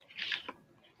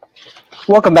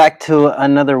Welcome back to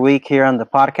another week here on the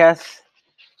podcast,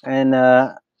 and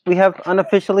we have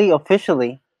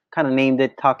officially, kind of named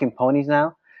it "Talking Ponies"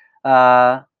 now.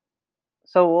 Uh,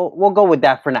 so we'll go with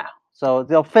that for now. So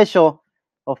the official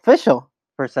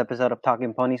first episode of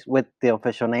Talking Ponies with the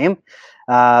official name.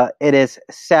 It is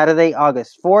Saturday,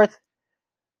 August 4th,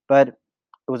 but it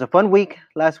was a fun week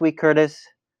last week, Curtis,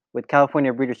 with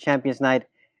California Breeders' Champions Night,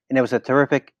 and it was a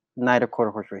terrific night of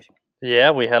quarter horse racing.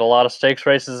 Yeah, we had a lot of stakes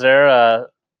races there.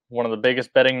 One of the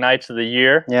biggest betting nights of the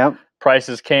year. Yeah.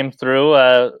 Prices came through.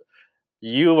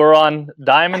 You were on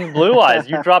Diamond Blue Eyes.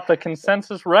 You dropped a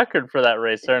consensus record for that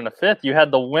race there in the fifth. You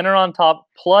had the winner on top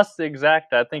plus the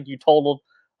exact. I think you totaled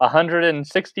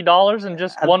 $160 in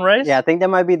just one race. Yeah, I think that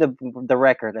might be the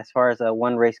record as far as a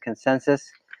one race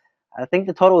consensus. I think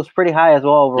the total was pretty high as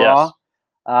well overall.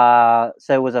 Yes.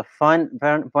 So it was a fun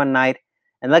night.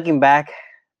 And looking back,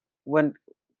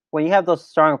 when you have those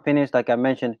strong opinions, like I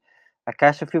mentioned, I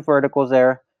cashed a few verticals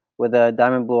there with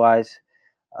Diamond Blue Eyes.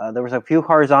 There was a few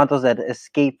horizontals that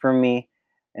escaped from me,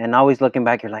 and always looking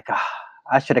back, you're like,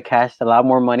 I should have cashed a lot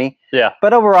more money. Yeah.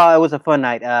 But overall, it was a fun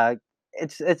night.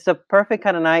 It's a perfect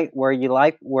kind of night where if you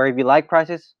like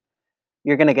prices,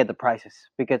 you're gonna get the prices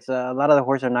because a lot of the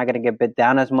horses are not gonna get bid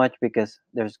down as much because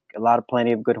there's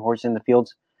plenty of good horses in the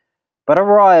fields. But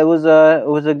overall, it was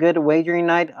a good wagering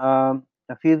night. A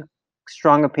few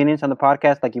strong opinions on the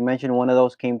podcast, like you mentioned, one of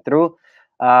those came through.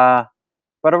 But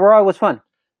overall, it was fun.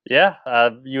 Yeah,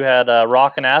 you had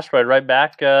Rock and Asteroid right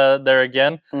back there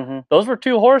again. Mm-hmm. Those were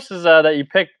two horses that you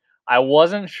picked. I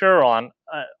wasn't sure on.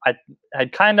 I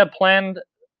had kind of planned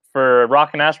for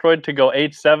Rock and Asteroid to go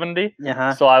 870,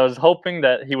 so I was hoping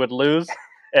that he would lose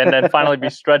and then finally be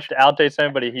stretched out to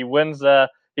 870. But he wins.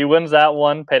 He wins that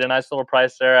one. Paid a nice little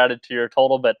price there, added to your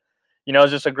total. But it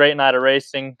was just a great night of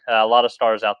racing. A lot of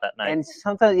stars out that night. And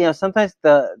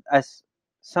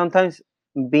sometimes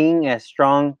being as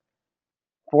strong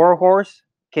for a horse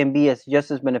can be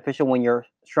just as beneficial when you're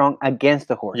strong against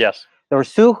the horse. Yes. There were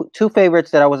two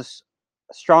favorites that I was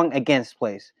strong against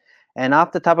place. And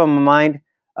off the top of my mind,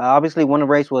 obviously one of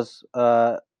the race was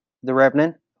the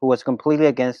Revenant, who was completely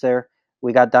against there.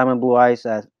 We got Diamond Blue Eyes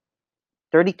at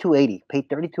 32.80, paid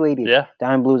 32.80. Yeah.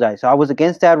 Diamond Blue Eyes. So I was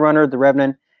against that runner, the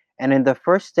Revenant. And in the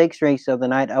first stakes race of the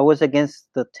night, I was against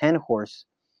the 10 horse,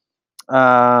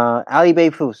 Ali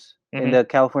Bay Foos, in the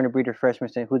California Breeders' Freshman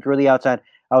State, who's really outside.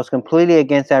 I was completely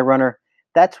against that runner.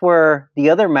 That's where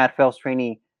the other Matt Phelps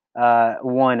trainee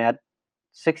won at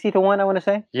 60-1, I want to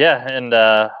say. Yeah, and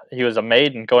he was a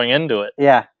maiden going into it.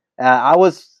 Yeah, I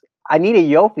needed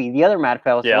Yofi, the other Matt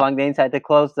Phelps, along the inside to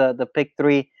close the pick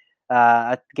three.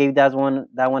 I gave that one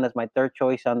as my third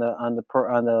choice on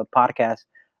the podcast.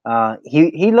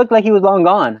 He looked like he was long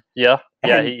gone. Yeah,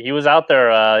 he was out there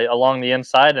along the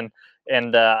inside,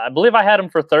 and I believe I had him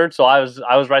for third, so I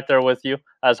was right there with you.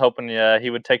 I was hoping he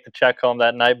would take the check home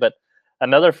that night, but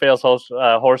another fails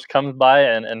horse comes by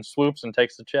and swoops and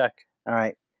takes the check. All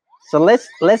right, so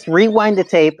let's rewind the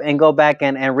tape and go back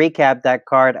and recap that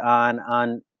card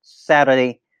on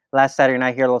last Saturday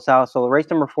night here at Los Al. So race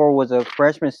number 4 was a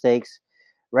freshman stakes,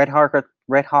 Red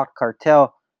Hawk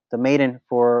Cartel. The maiden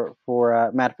for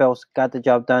Matt Phelps got the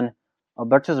job done.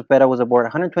 Alberto Zepeda was aboard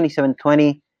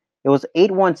 127.20. It was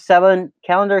 817.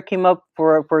 Calendar came up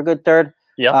for a good third.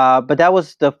 Yeah. But that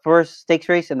was the first stakes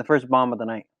race and the first bomb of the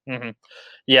night. Mm-hmm.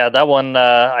 Yeah, that one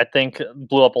I think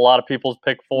blew up a lot of people's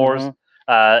pick fours.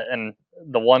 And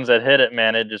the ones that hit it,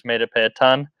 man, it just made it pay a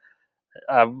ton.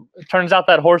 It turns out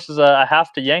that horse is a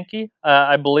half to Yankee.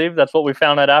 I believe that's what we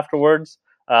found out afterwards.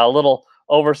 A little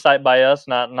oversight by us,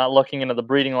 not looking into the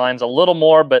breeding lines a little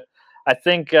more, but I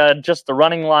think just the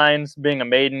running lines, being a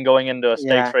maiden going into a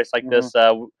stakes race like this,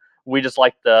 we just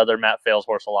like the other Matt Fales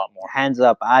horse a lot more. Hands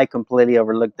up, I completely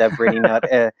overlooked that breeding note.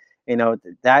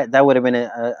 That would have been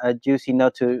a juicy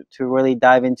note to really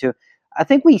dive into. I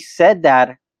think we said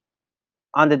that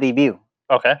on the debut.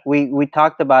 Okay. We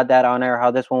talked about that on air,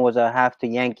 how this one was a half to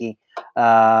Yankee,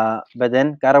 but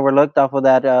then got overlooked off of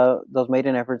that those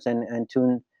maiden efforts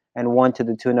and won to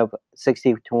the tune of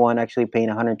 60-1, actually paying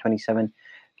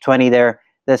 127.20 there.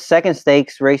 The second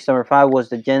stakes, race number 5, was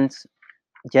the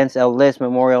Jens L. List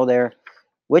Memorial there,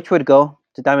 which would go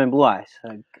to Diamond Blue Eyes.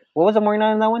 What was the morning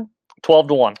line on that one?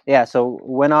 12-1. Yeah, so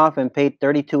went off and paid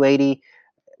 32.80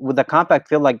 with a compact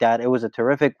field like that. It was a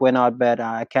terrific win-out bet.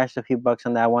 I cashed a few bucks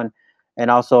on that one,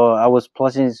 and also I was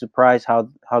pleasantly surprised how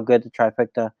good the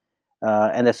trifecta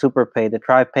and the super paid. The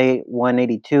tri paid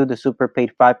 182, the super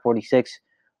paid 546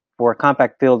 for a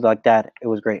compact field like that. It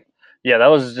was great. Yeah, that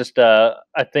was just I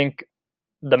think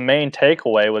the main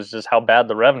takeaway was just how bad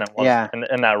the Revenant was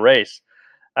in that race.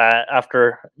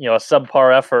 after a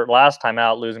subpar effort last time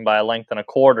out, losing by a length and a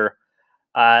quarter.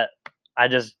 I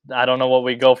don't know what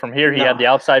we go from here. He No, had the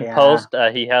outside yeah. post.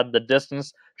 He had the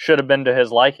distance. Should have been to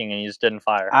his liking, and he just didn't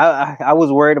fire. I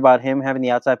was worried about him having the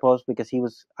outside post because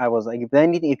I was like,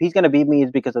 if he's gonna beat me,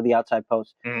 it's because of the outside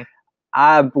post. Mhm.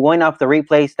 Going off the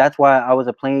replays, that's why I was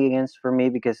playing against for me,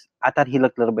 because I thought he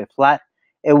looked a little bit flat.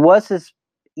 It was his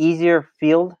easier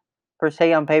field per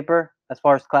se on paper as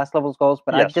far as class levels goes,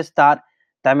 but I Yes. just thought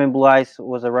Diamond Blue Eyes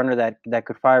was a runner that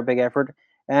could fire big effort,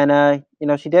 and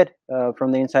she did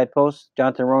from the inside post.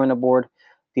 Jonathan Rowan aboard.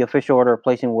 The official order of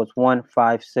placing was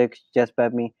 1-5-6. Just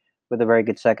bet me with a very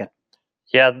good second.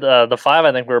 Yeah, the 5,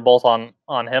 I think we were both on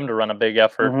him to run a big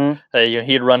effort. Mm-hmm.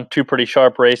 He had run 2 pretty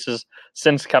sharp races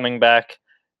since coming back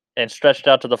and stretched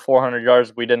out to the 400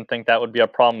 yards. We didn't think that would be a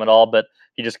problem at all, but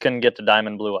he just couldn't get to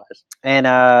Diamond Blue Eyes.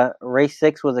 And race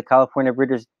 6 was the California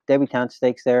Breeders' Debutante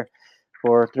Stakes there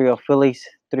for 3-0 fillies,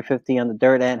 350 on the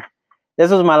dirt. And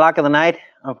this was my lock of the night.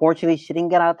 Unfortunately, she didn't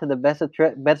get out to the best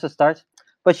of starts,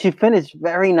 but she finished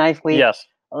very nicely. Yes.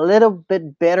 A little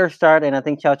bit better start, and I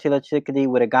think Chowchilla Chickadee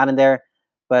would have gotten there.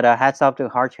 But hats off to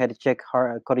hard-headed chick,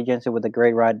 Cody Jensen, with a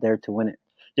great ride there to win it.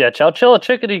 Yeah, Chowchilla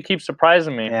Chickadee keeps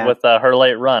surprising me with her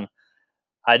late run.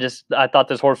 I thought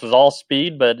this horse was all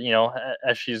speed, but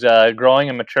as she's growing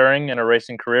and maturing in her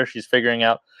racing career, she's figuring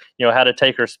out how to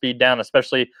take her speed down,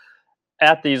 especially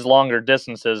at these longer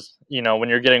distances. When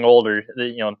you're getting older,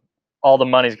 all the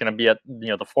money's going to be at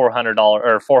the $400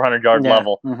 or 400-yard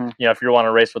level. Mm-hmm. If you want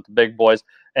to race with the big boys,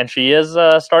 and she is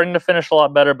starting to finish a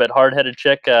lot better. But hard-headed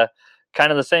chick, kind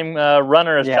of the same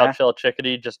runner as Chowchilla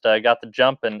Chickadee, just got the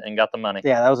jump and got the money.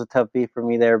 Yeah, that was a tough beat for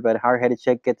me there, but hard-headed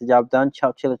chick get the job done.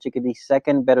 Chowchilla Chickadee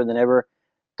second, better than ever.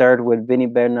 Third with Vinny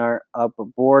Bernard up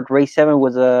aboard. Race 7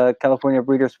 was a California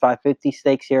Breeders 550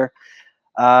 Stakes here,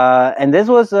 and this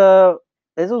was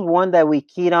one that we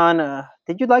keyed on.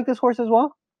 Did you like this horse as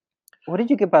well? What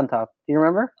did you get on top? Do you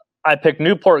remember? I picked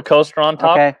Newport Coaster on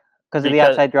top. Okay, because of the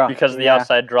outside draw. Because of the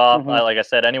outside draw. Like I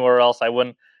said, anywhere else I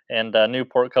wouldn't. And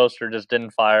Newport Coaster just didn't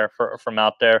fire from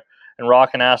out there. And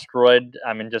Rockin' Asteroid,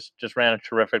 I mean, just ran a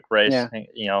terrific race.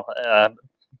 Yeah.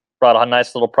 Brought a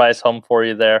nice little price home for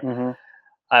you there. Mm-hmm.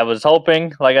 I was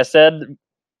hoping, like I said,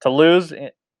 to lose.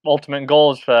 Ultimate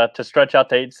goal is to stretch out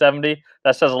to 870.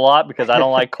 That says a lot because I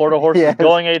don't like quarter horses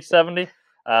going 870.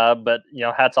 But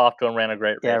hats off to him. Ran a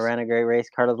great race. Yeah, ran a great race.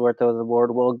 Carlos Huerta was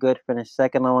aboard. Will Good finished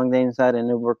second along the inside, and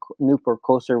Newport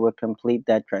Coaster would complete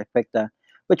that trifecta,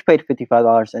 which paid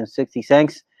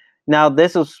 $55.60. Now,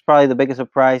 this was probably the biggest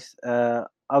surprise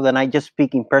of the night. Just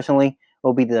speaking personally,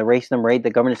 will be the race number 8, the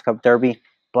Governor's Cup Derby.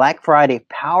 Black Friday,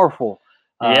 powerful.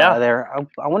 There,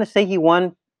 I want to say he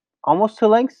won almost 2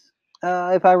 lengths,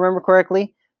 if I remember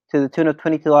correctly, to the tune of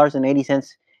 $22.80.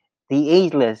 The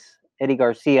ageless Eddie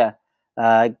Garcia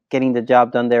getting the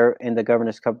job done there in the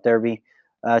Governor's Cup Derby.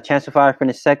 Chance of Fire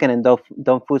finished second, and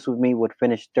Don't Foos With Me would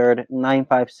finish third.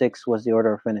 9-5-6 was the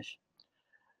order of finish.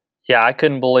 Yeah, I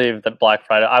couldn't believe that Black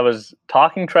Friday. I was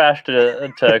talking trash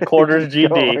to Quarters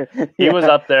GD. He was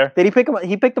up there. Did he pick him?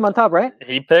 He picked him on top, right?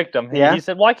 He picked him. He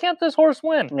said, "Why can't this horse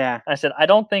win?" Yeah. I said, "I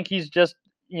don't think he's just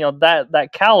that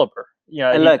caliber.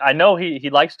 I know he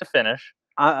likes to finish."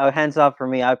 Hands off for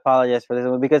me. I apologize for this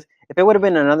one, because if it would have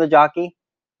been another jockey,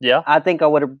 I think I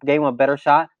would have gave him a better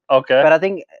shot. Okay. But I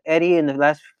think Eddie, in the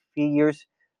last few years,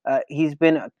 he's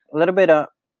been a little bit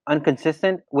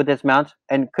inconsistent with his mounts,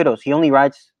 and kudos. He only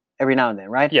rides every now and then,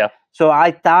 right? Yeah. So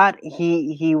I thought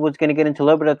he was going to get into a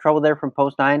little bit of trouble there from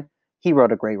post 9. He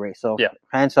rode a great race. So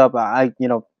hands up.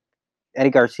 Eddie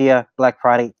Garcia, Black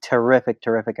Friday, terrific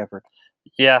effort.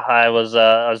 Yeah, I was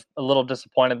a little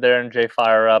disappointed there in J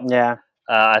Fire Up. Yeah.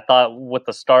 I thought with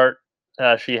the start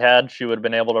she would have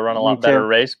been able to run a lot better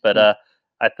race, but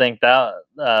I think that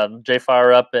J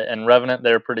Fire Up and Revenant,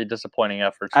 they're pretty disappointing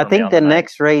efforts. I think the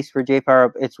next race for J Fire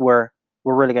Up, it's where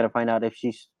we're really going to find out if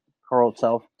she's her old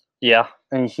self. Yeah.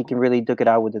 And she can really duke it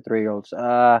out with the 3-year-olds.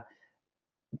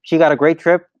 She got a great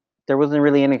trip. There wasn't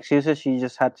really any excuses. She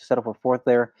just had to settle for 4th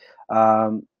there.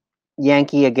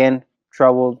 Yankee, again,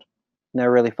 troubled.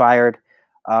 Never really fired.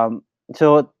 So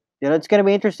it's going to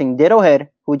be interesting. Dittohead,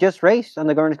 who just raced on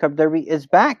the Governor's Cup Derby, is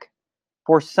back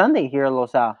for Sunday here at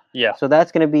Los Al. Yeah. So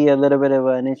that's going to be a little bit of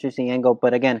an interesting angle.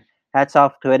 But again, hats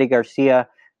off to Eddie Garcia.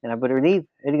 And I believe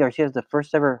Eddie Garcia is the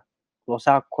first ever Los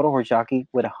Al quarter horse jockey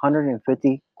with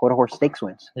 150 quarter horse stakes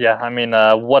wins. Yeah, I mean,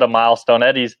 what a milestone.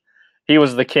 He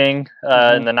was the king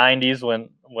in the 90s when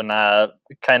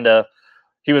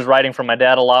he was riding for my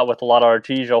dad a lot with a lot of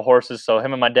Artesia horses. So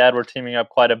him and my dad were teaming up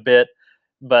quite a bit.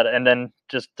 And then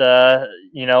just, as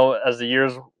the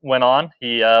years went on,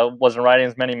 he wasn't riding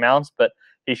as many mounts, but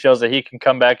he shows that he can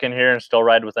come back in here and still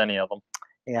ride with any of them.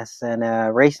 Yes, and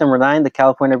race number 9, the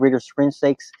California Breeders' Sprint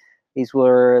Stakes. These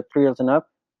were 3-year-olds and up,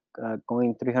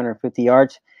 going 350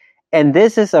 yards. And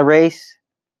this is a race.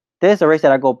 This is a race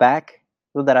that I go back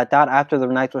so that I thought after the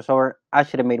night was over, I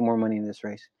should have made more money in this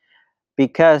race.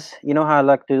 Because you know how I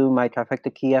like to do my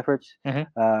trifecta key efforts,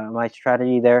 my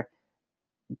strategy there.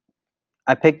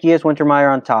 I picked GS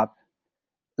Wintermeyer on top,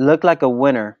 looked like a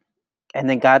winner, and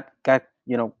then got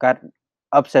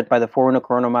upset by the 4-winner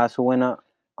Corona Mas, who went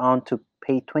on to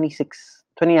pay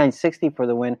 $29.60 for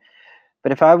the win.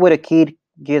 But if I would have keyed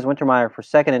GS Wintermeyer for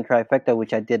second in trifecta,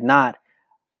 which I did not,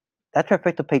 that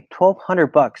trifecta paid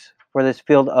 $1,200 for this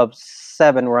field of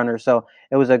 7 runners. So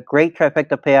it was a great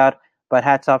trifecta payout. But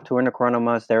hats off to Winter Corona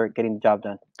Mas. They're getting the job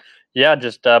done. Yeah,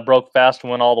 just broke fast and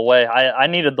went all the way. I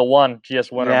needed the one,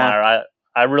 GS Wintermeyer. Yeah.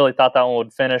 I really thought that one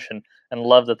would finish and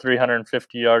loved the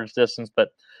 350 yards distance. But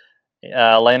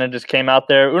Elena just came out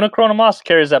there. Una Corona Mas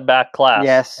carries that back class.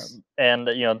 Yes. And,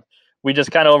 we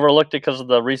just kind of overlooked it because of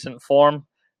the recent form.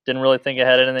 Didn't really think it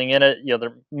had anything in it.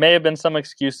 There may have been some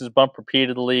excuses, bumped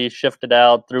repeatedly, shifted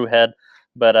out, threw head.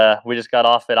 But we just got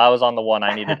off it. I was on the one.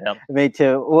 I needed him. Me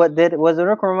too. Was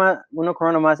Una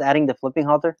Corona Mas adding the flipping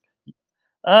halter?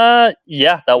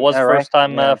 Yeah, that was first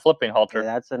time flipping halter.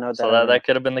 Yeah, that's a note. So that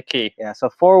could have been the key. Yeah, so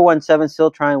 417 still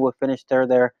trying will finish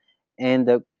third there in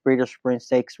the Breeders' Sprint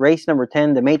Stakes. Race number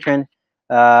 10, the Matron.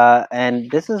 And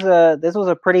this was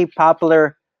a pretty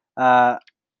popular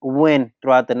win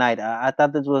throughout the night. I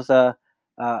thought this was a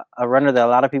runner that a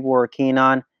lot of people were keen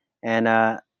on, and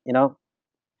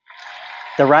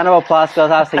the round of applause goes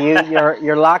out to you.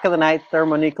 Your lock of the night,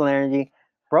 Thermonuclear Energy,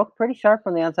 broke pretty sharp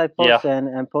from the outside post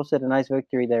and posted a nice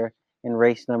victory there in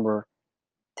race number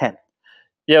 10.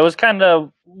 Yeah, it was kind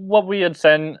of what we had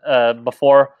said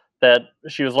before, that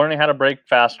she was learning how to break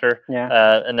faster.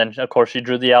 Yeah. And then, of course, she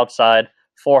drew the outside.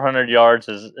 400 yards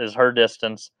is her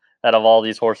distance out of all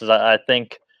these horses. I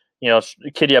think,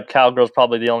 Kitty Up Cowgirl's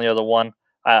probably the only other one.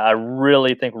 I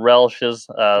really think relishes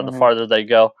the farther they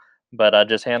go, but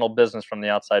just handled business from the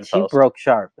outside post. She broke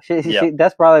sharp. She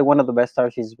that's probably one of the best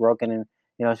starts she's broken. And,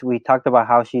 we talked about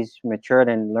how she's matured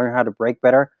and learned how to break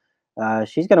better.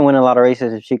 She's going to win a lot of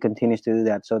races if she continues to do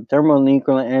that. So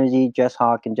Thermonuclear Energy, Jess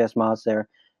Hawk, and Jess Miles there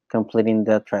completing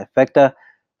the trifecta.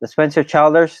 The Spencer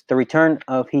Childers, the return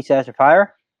of Heat Asher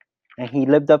Fire, and he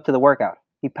lived up to the workout.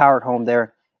 He powered home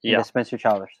there in the Spencer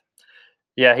Childers.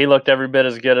 Yeah, he looked every bit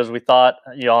as good as we thought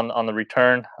on the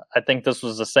return. I think this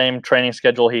was the same training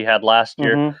schedule he had last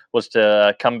year, was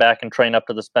to come back and train up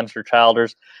to the Spencer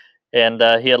Childers. And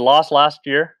he had lost last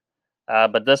year,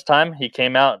 but this time he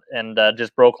came out and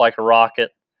just broke like a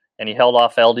rocket, and he held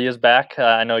off Eldia's back.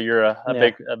 I know you're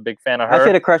a big fan of her. I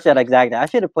should have crushed that exacta. I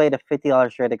should have played a $50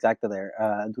 straight exacta there,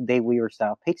 Dave Weaver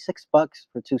style. Paid $6 for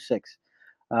 2-6.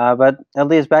 But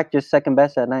Eldia's back, just second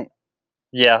best that night.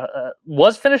 Yeah,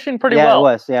 was finishing pretty well.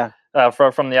 Yeah, it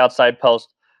was, from the outside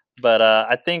post. But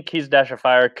I think He's Dash of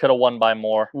Fire could have won by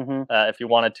more if he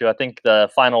wanted to. I think the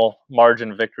final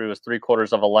margin victory was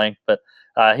 3/4 of a length, but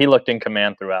he looked in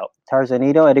command throughout.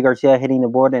 Tarzanito, Eddie Garcia hitting the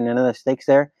board in another stakes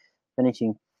there,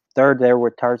 finishing third there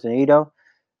with Tarzanito.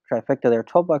 Trifecta there,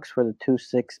 $12 for the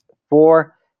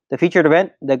 2-6-4. The featured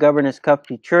event, the Governors Cup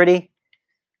Futurity.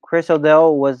 Chris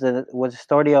O'Dell was the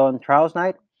starty on trials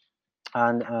night,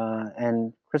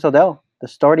 and Chris O'Dell, the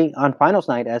starty on finals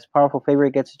night, as powerful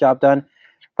favorite, gets the job done.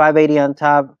 580 on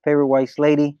top. Favorite Wise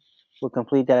Lady will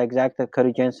complete that exacta.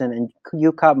 Cody Jensen, and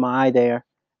you caught my eye there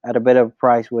at a bit of a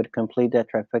price, would complete that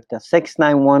trifecta.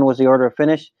 691 was the order of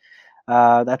finish.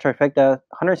 That trifecta,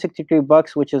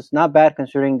 $163, which is not bad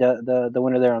considering the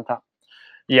winner there on top.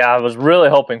 Yeah, I was really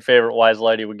hoping Favorite Wise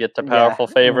Lady would get the powerful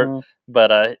favorite,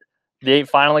 but the 8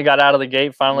 finally got out of the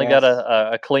gate, got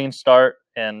a clean start,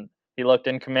 and he looked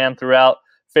in command throughout.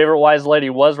 Favorite Wise Lady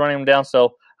was running him down,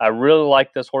 so I really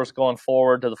like this horse going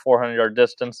forward to the 400-yard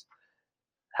distance.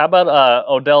 How about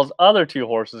Odell's other 2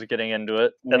 horses getting into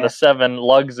it? And the 7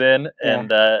 lugs in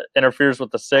and interferes with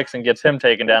the 6 and gets him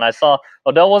taken down. I saw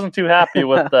Odell wasn't too happy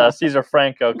with Cesar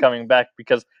Franco coming back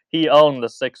because he owned the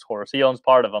 6 horse. He owns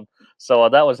part of them. So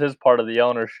that was his part of the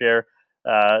owner's share,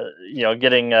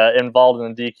 getting involved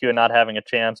in the DQ and not having a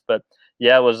chance. But,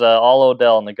 yeah, it was all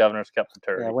Odell in the Governor's Cup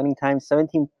Futurity. Yeah, winning time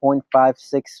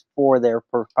 17.564 there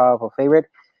for powerful favorite.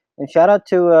 And shout out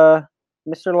to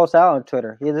Mr. Losal on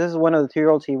Twitter. This is one of the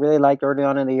 2-year-olds he really liked early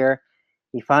on in the year.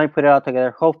 He finally put it all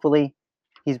together. Hopefully,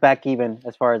 he's back even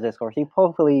as far as this horse. He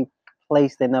hopefully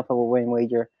placed enough of a win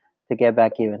wager to get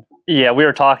back even. Yeah, we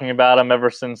were talking about him ever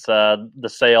since the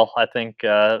sale. I think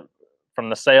from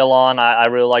the sale on, I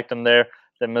really liked him there.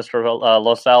 That Mr.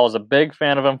 Losal was a big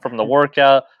fan of him from the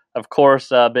workout. Of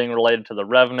course, being related to the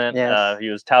Revenant, Yes. he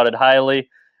was touted highly.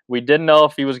 We didn't know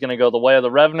if he was going to go the way of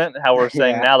the Revenant. How we're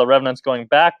saying Yeah. now the Revenant's going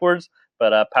backwards,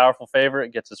 but a powerful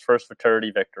favorite gets his first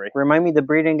Futurity victory. Remind me the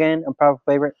breed again. A powerful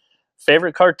favorite.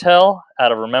 Favorite cartel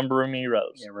out of Remember Me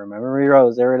Rose. Yeah, Remember Me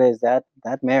Rose. There it is. That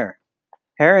mare.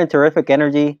 Hair and terrific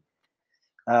energy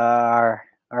are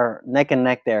neck and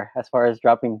neck there as far as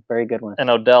dropping very good ones. And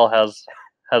Odell has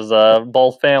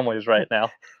both families right now,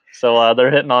 so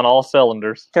they're hitting on all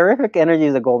cylinders. Terrific energy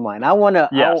is a gold mine. I wanna.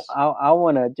 Yes. I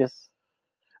wanna just.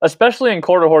 Especially in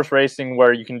quarter horse racing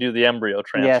where you can do the embryo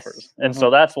transfers. Yes. And so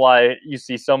that's why you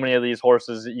see so many of these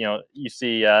horses. You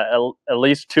see at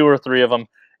least 2 or 3 of them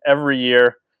every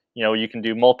year. You can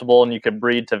do multiple, and you could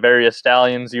breed to various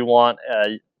stallions you want.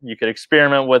 You could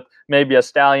experiment with maybe a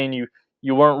stallion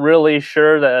you weren't really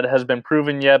sure that it has been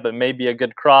proven yet, but maybe a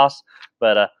good cross.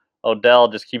 But Odell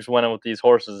just keeps winning with these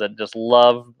horses that just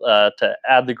love to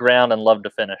add the ground and love to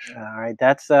finish. All right,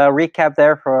 that's a recap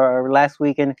there for last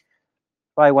weekend.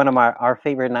 Probably one of our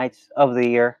favorite nights of the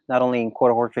year, not only in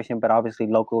quarter horse racing, but obviously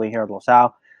locally here at Los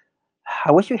Al.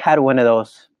 I wish we had one of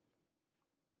those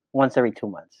once every 2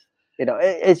 months.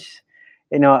 It's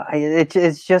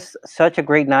just such a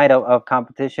great night of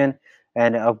competition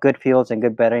and of good fields and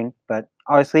good betting. But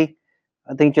obviously,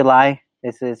 I think July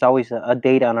is always a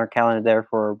date on our calendar there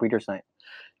for Breeders' Night.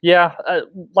 Yeah,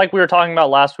 like we were talking about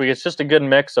last week, it's just a good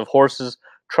mix of horses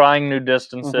trying new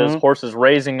distances, horses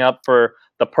raising up for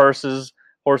the purses,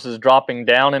 horses dropping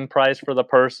down in price for the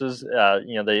purses.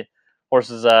 The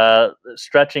horses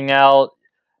stretching out.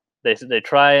 They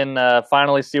try and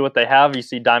finally see what they have. You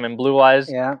see Diamond Blue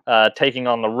Eyes taking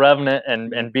on the Revenant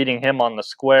and beating him on the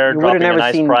square, dropping a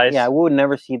nice price. Yeah, we would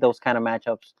never see those kind of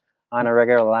matchups on a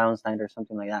regular allowance night or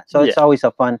something like that. So it's always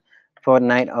a fun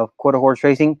night of quarter horse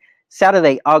racing.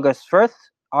 Saturday, August 4th,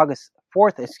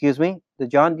 excuse me, the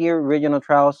John Deere Regional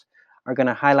Trials are going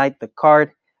to highlight the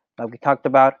card like we talked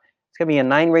about. It's going to be a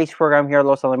 9-race program here at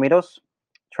Los Alamitos.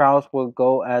 Trials will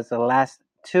go as the last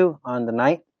 2 on the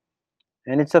night.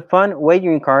 And it's a fun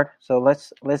wagering card. So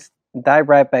let's dive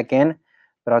right back in.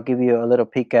 But I'll give you a little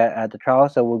peek at the trial.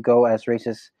 So we'll go as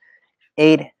races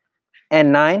 8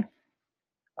 and 9.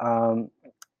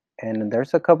 And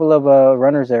there's a couple of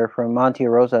runners there from Monte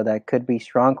Rosa that could be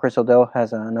strong. Chris Odell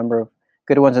has a number of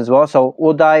good ones as well. So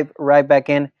we'll dive right back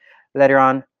in later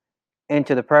on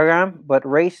into the program. But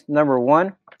race number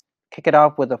 1, kick it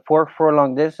off with a 4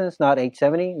 furlong distance, not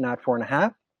 870, not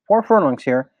 4.5. 4 furlongs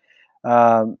here.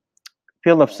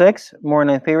 Field of 6,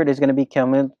 morning favorite is going to be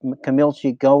Camille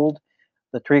Gold,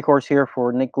 the 3-course here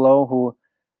for Nick Lowe, who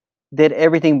did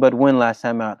everything but win last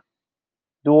time out.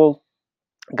 Duel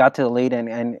got to the lead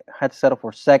and had to settle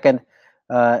for second.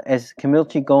 As Camille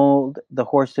Gold, the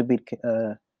horse to beat,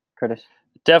 Curtis?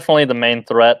 Definitely the main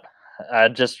threat.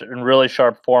 Just in really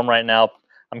sharp form right now.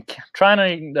 I'm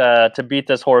trying to beat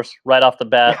this horse right off the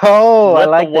bat. Oh, with I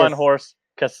like the one this. horse,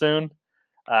 Casoon,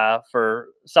 for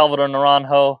Salvador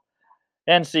Naranjo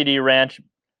and CD Ranch.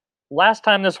 Last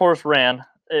time this horse ran,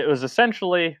 it was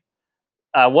essentially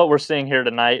what we're seeing here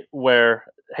tonight, where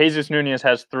Jesus Nunez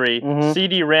has 3.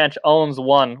 CD Ranch owns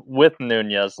 1 with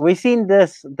Nunez. We've seen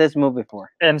this move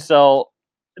before, and so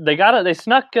they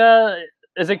snuck.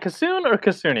 Is it Casoon or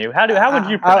Casuni? How would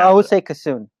you pronounce it? I would say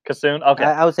Casoon. Casoon. Okay,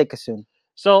 I would say Casoon.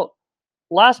 So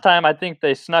last time, I think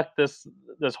they snuck this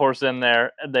horse in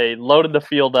there. They loaded the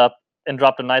field up and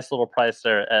dropped a nice little price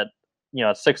there at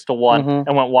 6-1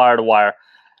 and went wire to wire.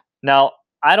 Now,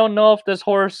 I don't know if this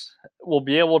horse will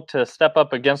be able to step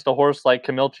up against a horse like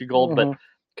Camilchi Gold, but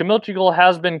Camilchi Gold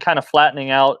has been kind of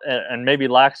flattening out and maybe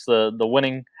lacks the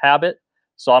winning habit.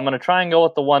 So I'm going to try and go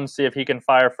with the 1, see if he can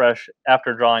fire fresh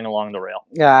after drawing along the rail.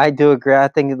 Yeah, I do agree. I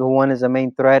think the 1 is the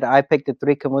main threat. I picked the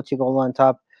 3, Camilchi Gold on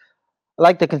top. I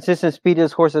like the consistent speed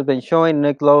this horse has been showing.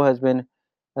 Nick Lowe has been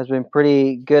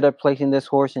pretty good at placing this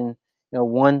horse, and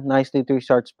won nicely 3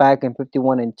 starts back in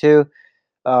 51 and 2.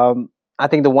 I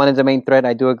think the 1 is the main threat.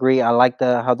 I do agree. I like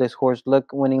how this horse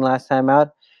looked winning last time out.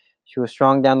 She was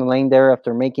strong down the lane there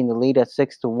after making the lead at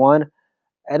 6-1.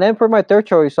 And then for my third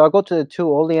choice, I'll go to the 2,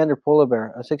 Oleander Polar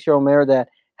Bear, a 6-year-old mare that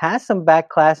has some back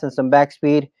class and some back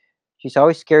speed. She's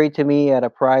always scary to me at a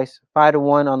price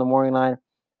 5-1 on the morning line.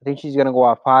 I think she's going to go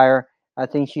off higher. I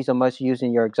think she's a must-use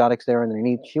in your exotics there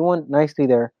underneath. She won nicely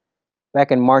there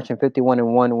back in March in 51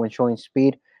 and 1 when showing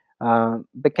speed,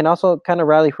 but can also kind of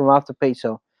rally from off the pace.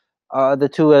 So the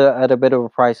 2 at a bit of a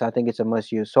price, I think it's a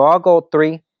must-use. So I'll go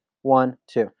 3, 1,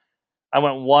 2. I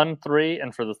went 1, 3,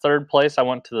 and for the third place, I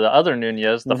went to the other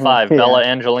Nunez, the 5, Bella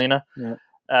Angelina. Yeah.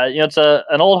 It's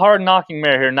an old hard-knocking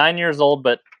mare here, 9 years old,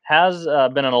 but has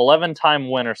been an 11-time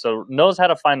winner, so knows how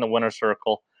to find the winner's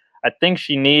circle. I think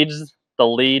she needs the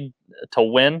lead to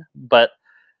win, but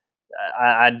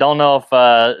I don't know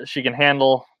if she can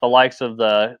handle the likes of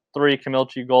the 3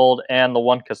 Camilchi Gold and the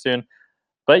 1 Kassoon.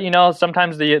 But,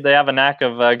 sometimes they have a knack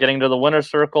of getting to the winner's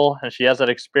circle, and she has that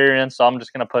experience, so I'm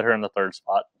just going to put her in the 3rd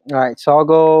spot. All right, so I'll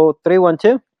go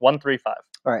 3-1-2. 1-3-5.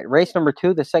 All right, race number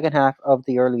 2, the second half of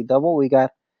the early double. We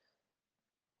got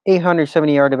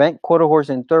 870-yard event, quarter horse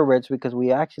and thoroughbreds, because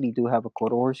we actually do have a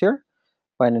quarter horse here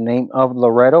by the name of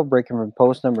Loretto, breaking from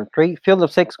post number 3. Field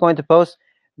of 6 going to post.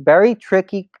 Very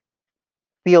tricky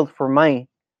field for me.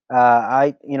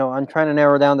 I'm trying to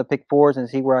narrow down the pick 4s and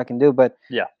see where I can do, but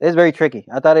yeah, it's very tricky.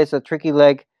 I thought it's a tricky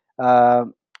leg. I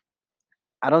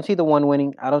don't see the 1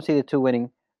 winning. I don't see the 2 winning,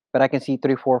 but I can see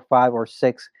 3, 4, 5, or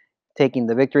 6 taking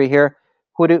the victory here.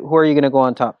 Who are you going to go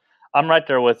on top? I'm right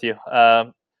there with you.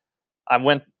 I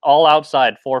went all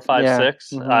outside 4, 5,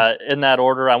 6 in that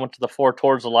order. I went to the 4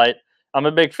 Towards the Light. I'm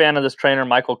a big fan of this trainer,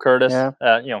 Michael Curtis.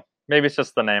 Yeah. Maybe it's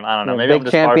just the name. I don't know. Yeah, maybe I'm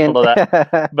just champion. partial to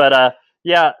that. But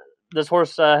this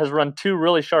horse has run 2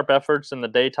 really sharp efforts in the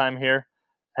daytime here.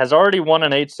 Has already won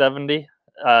an 870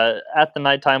 at the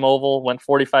nighttime oval. Went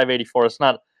 45.84. It's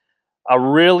not a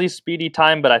really speedy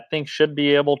time, but I think should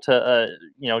be able to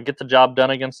get the job done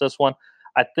against this one.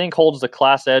 I think holds the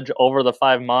class edge over the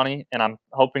 5 Monty, and I'm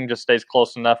hoping just stays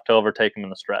close enough to overtake him in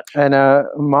the stretch. And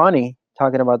Monty,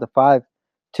 talking about the 5,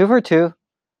 2 for 2,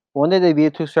 won the debut,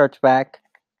 2 starts back,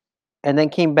 and then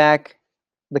came back.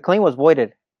 The claim was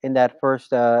voided in that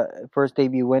first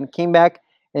debut win. Came back,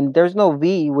 and there's no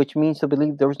V, which means to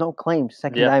believe there was no claim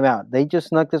second time out. They just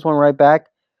snuck this one right back.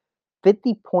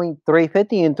 50.3,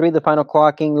 50 and 3, the final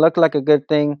clocking. Looked like a good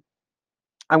thing.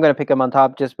 I'm going to pick him on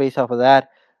top just based off of that.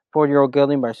 40-year-old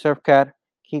gelding by Surfcat.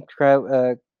 Keith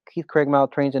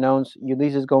Craigmouth trains and owns.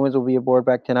 Ulysses Gomez will be aboard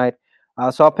back tonight.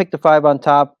 So I'll pick the 5 on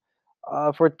top.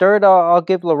 For third, I'll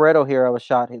give Loretto here a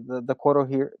shot. The quarter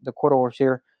horse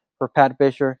here for Pat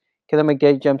Fisher. Killer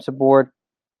McDade jumps aboard.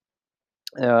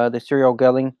 The serial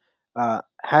gelding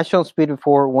has shown speed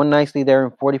before. Won nicely there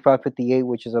in 45.58,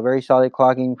 which is a very solid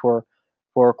clocking for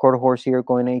a quarter horse here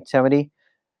going 870.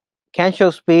 Can show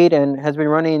speed and has been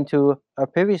running into a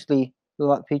previously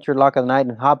featured Lock of the Night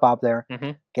and Hop Hop there.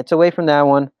 Gets away from that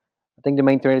one. I think the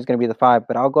main thread is going to be the 5,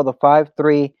 but I'll go the 5,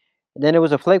 3. And then it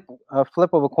was a flip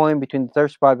of a coin between the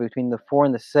 3rd spot, between the 4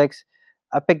 and the 6.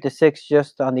 I picked the 6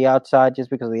 just on the outside,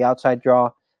 just because of the outside draw.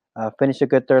 Finished a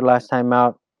good 3rd last time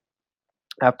out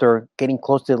after getting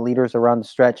close to the leaders around the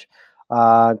stretch,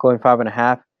 going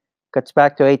 5.5. Cuts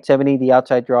back to 870, the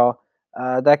outside draw.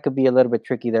 That could be a little bit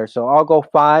tricky there. So I'll go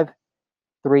 5,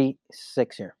 3,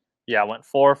 6 here. Yeah, I went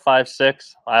 4, 5,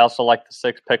 6. I also like the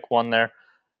 6 pick 1 there.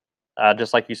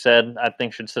 Just like you said, I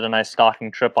think should sit a nice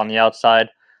stalking trip on the outside.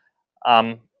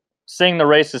 Seeing the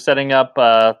race is setting up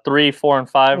 3, 4, and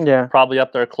 5, probably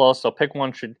up there close. So pick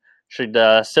 1 should sit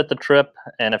the trip,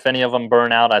 and if any of them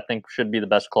burn out, I think should be the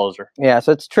best closer. Yeah,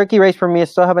 so it's a tricky race for me. I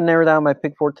still haven't narrowed down my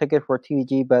pick 4 ticket for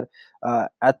TVG, but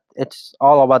it's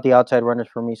all about the outside runners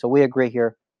for me. So we agree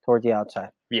here towards the outside.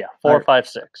 Yeah, 4, 5,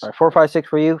 6. All right, 4, 5, 6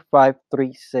 for you. 5,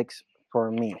 3, 6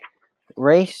 for me.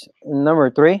 Race number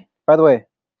 3. By the way,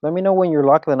 let me know when your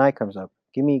Lock of the Night comes up.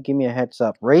 Give me a heads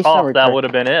up. Race number 3. That would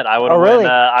have been it. I would have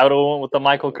went with the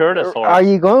Michael Curtis horse. Are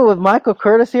you going with Michael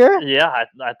Curtis here? Yeah,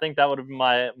 I think that would have been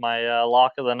my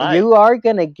Lock of the Night. You are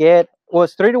gonna get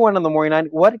it's 3-1 on the morning night.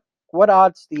 What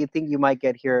odds do you think you might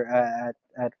get here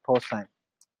at post time?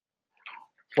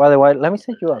 By the way, let me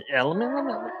set you up. Yeah, let me.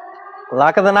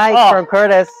 Lock of the Night from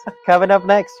Curtis coming up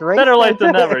next. Better late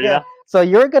than never, yeah. So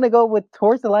you're gonna go with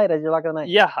Towards the Light as your Lock of the Night?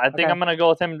 Yeah, I think I'm gonna go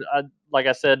with him. Like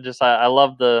I said, just I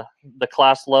love the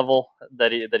class level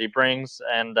that he brings,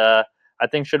 and I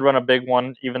think should run a big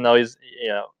one, even though he's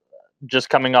just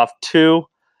coming off 2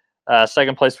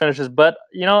 second place finishes. But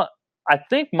I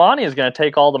think Monty is gonna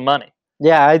take all the money.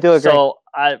 Yeah, I do agree. So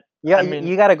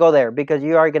you got to go there because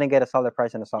you are gonna get a solid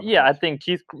price and a solid. Yeah, price. I think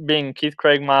Keith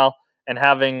Craigmile and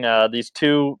having these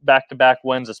 2 back-to-back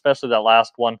wins, especially that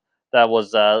last one. That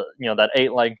was, that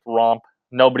 8-length romp.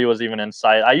 Nobody was even in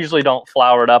sight. I usually don't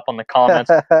flower it up on the comments.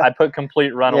 I put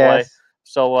complete runaway. Yes.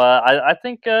 So I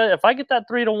think if I get that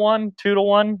 3-1,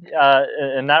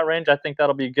 2-1 in that range, I think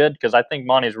that'll be good because I think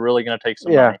Monty's really going to take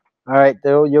some money. All right,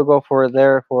 you'll go for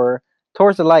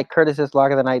Towards the Light. Curtis's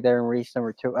Lock of the Night there in race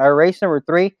number 2. Race number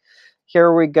 3.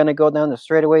 Here we're going to go down the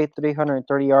straightaway,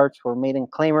 330 yards for maiden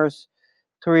claimers,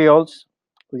 3-year-olds.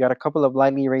 We got a couple of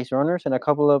lightly raced runners and a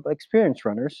couple of experienced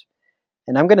runners.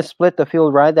 And I'm going to split the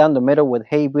field right down the middle with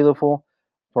Hey Beautiful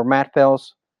for Matt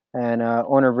Fells and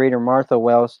owner breeder Martha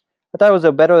Wells. I thought it was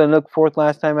a better than look 4th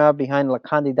last time out behind La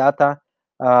Candidata.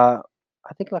 I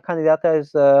think La Candidata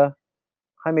is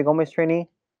Jaime Gomez trainee.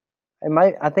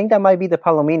 I think that might be the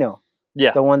Palomino.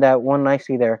 Yeah. The one that won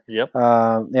nicely there. Yep.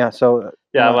 Yeah. So.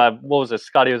 Yeah. What was it?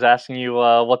 Scotty was asking you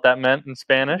what that meant in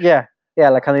Spanish. Yeah. Yeah.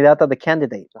 La candidata, the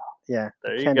candidate. Yeah.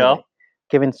 There you candidate. go.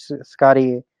 Giving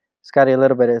Scotty a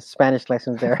little bit of Spanish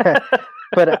lessons there.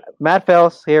 But Matt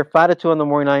Phelps here, 5-2 on the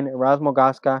morning line. Erasmo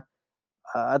Gasca.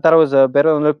 I thought it was a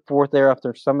better than look fourth there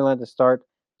after Summerland to start.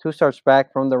 2 starts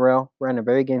back from the rail. Ran a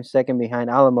very game second behind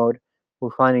Alamode,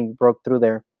 who finally broke through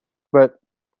there. But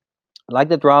I like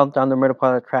the draw down the middle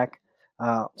part of the track.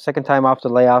 Second time off the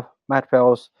layoff. Matt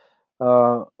Phelps.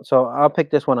 So I'll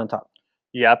pick this one on top.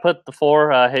 Yeah, I put the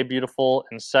 4, Hey Beautiful,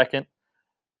 in second.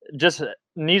 Just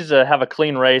needs to have a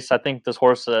clean race. I think this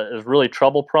horse is really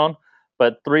trouble prone,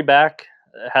 but 3 back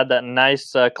had that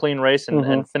nice clean race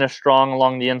and finished strong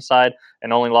along the inside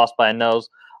and only lost by a nose.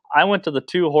 I went to the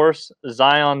 2 horse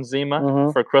Zion Zima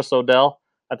for Chris Odell.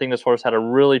 I think this horse had a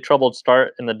really troubled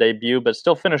start in the debut, but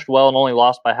still finished well and only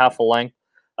lost by half a length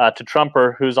to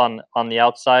Trumper, who's on the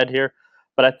outside here.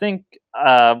 But I think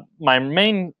my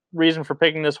main reason for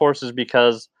picking this horse is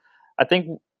because I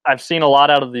think I've seen a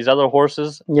lot out of these other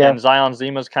horses, and Zion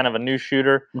Zima's kind of a new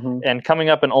shooter, and coming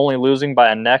up and only losing by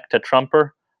a neck to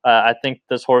Trumper, I think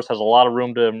this horse has a lot of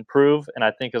room to improve, and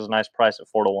I think is a nice price at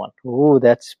 4-1. Ooh,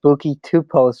 that's spooky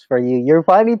 2-post for you. You're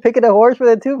finally picking a horse for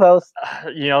the 2-post.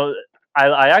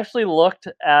 I actually looked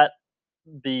at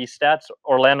the stats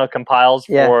Orlando compiles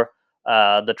for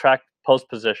the track post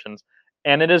positions,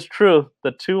 and it is true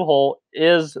the 2-hole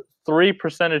is 3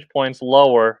 percentage points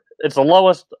lower. It's the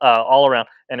lowest all around,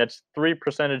 and it's 3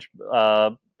 percentage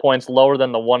points lower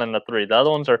than the 1 and the 3. The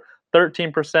other ones are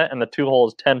 13%, and the 2-hole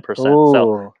is 10%.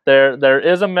 So there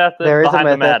is a method behind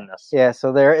the madness. Yeah,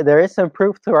 so there is some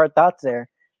proof to our thoughts there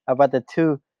about the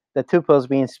two posts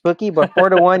being spooky. But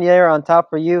 4-1, yeah, on top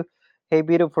for you. Hey,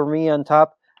 Beautiful for me on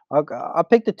top. I'll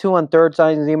pick the 2 on third,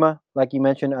 Zion Zima. Like you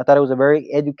mentioned, I thought it was a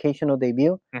very educational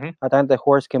debut. I thought the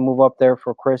horse can move up there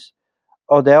for Chris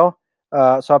Odell.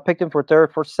 So I picked him for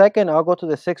third. For second, I'll go to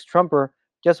the 6 Trumper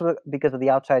just because of the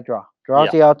outside draw. Draws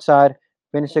the outside.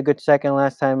 Finished a good second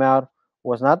last time out.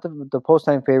 Was not the post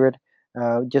time favorite.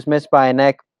 Just missed by a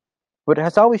neck. But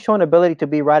has always shown ability to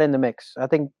be right in the mix. I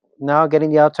think now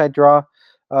getting the outside draw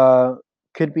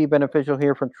could be beneficial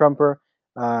here for Trumper.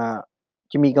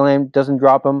 Jimmy Glenn doesn't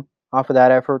drop him off of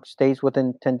that effort. Stays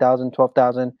within 10,000,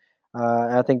 12,000.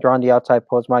 I think drawing the outside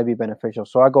post might be beneficial.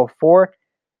 So I go 4,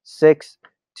 6,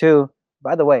 2.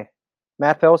 By the way,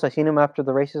 Matt Phelps, I seen him after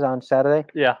the races on Saturday.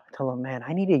 Yeah. I told him, man,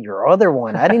 I needed your other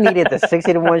one. I didn't need it the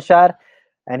 60-1 shot.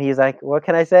 And he's like, what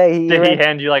can I say? Did he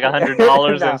hand you like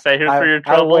 $100 and say, here's for your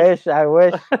trouble?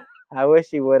 I wish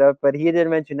he would have. But he did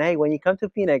mention, hey, when you come to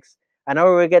Phoenix, I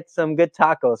know we'll get some good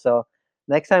tacos. So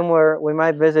next time we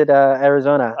might visit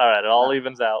Arizona. All right, it all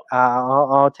evens out.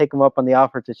 I'll take him up on the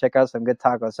offer to check out some good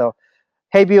tacos. So,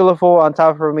 Hey Beautiful on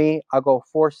top for me. I'll go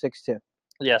 4, 6, 2.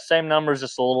 Yeah, same numbers,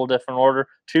 just a little different order.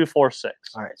 2, 4, 6.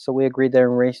 All right, so we agreed there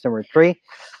in race number 3.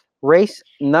 Race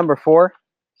number 4.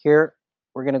 Here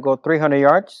we're gonna go 300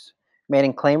 yards.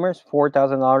 Maiden claimers,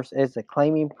 $4,000 is the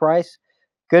claiming price.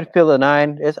 Good field of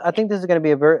 9. I think this is gonna be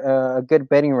a very good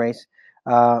betting race.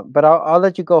 But I'll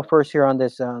let you go first here on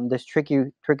this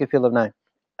tricky field of 9.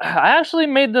 I actually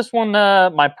made this one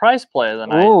my price play of the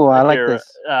night. Ooh, I like this.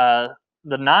 The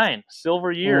 9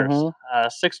 Silver Years,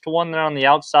 6-1 there on the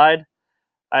outside.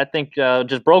 I think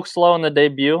just broke slow in the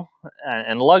debut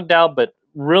and lugged out, but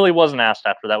really wasn't asked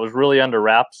after that. Was really under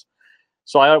wraps.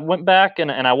 So I went back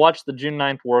and I watched the June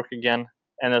 9th work again,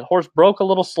 and the horse broke a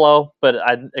little slow, but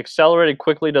I accelerated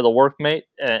quickly to the workmate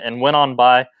and went on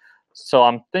by. So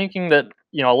I'm thinking that,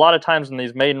 a lot of times in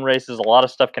these maiden races, a lot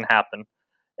of stuff can happen.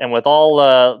 And with all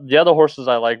the other horses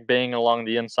I like being along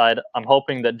the inside, I'm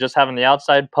hoping that just having the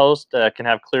outside post can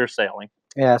have clear sailing.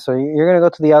 Yeah, so you're going to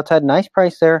go to the outside. Nice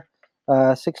price there.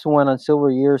 6-1 on Silver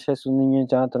Years. Jesus Nunez,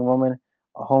 Jonathan Woman,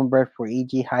 a homebred for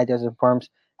E.G. High Desert Farms.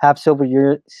 Have Silver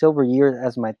Years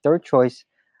as my third choice.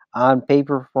 On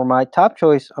paper for my top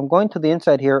choice, I'm going to the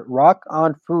inside here. Rock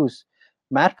on Foos.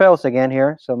 Matt Phelps again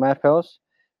here. So Matt Phelps,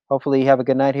 hopefully you have a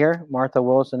good night here. Martha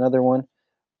Wills, another one.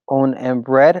 Owned and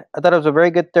bred. I thought it was a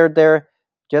very good third there.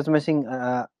 Just missing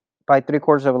by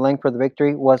 3/4 of a length for the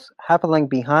victory. Was half a length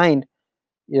behind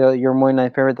your morning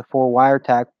night favorite, the 4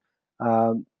 Wiretap.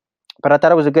 But I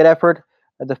thought it was a good effort,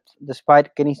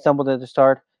 despite getting stumbled at the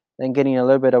start and getting a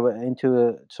little bit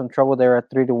into some trouble there at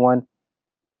 3-1.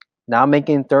 Now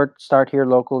making third start here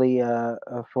locally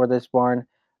for this barn.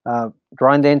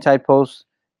 Drawing the inside post.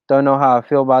 Don't know how I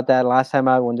feel about that. Last time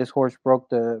out when this horse broke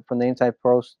from the inside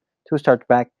post, 2 starts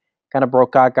back, kind of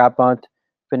broke out, got bumped,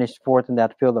 finished 4th in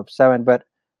that field of 7. But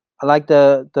I like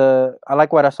I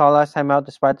like what I saw last time out,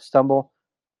 despite the stumble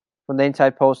from the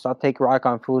inside post, I'll take Rock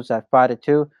on Fools at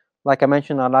 5-2. Like I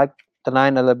mentioned, I like the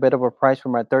line a little bit of a price for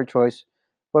my third choice.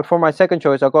 But for my second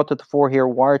choice, I'll go to the 4 here,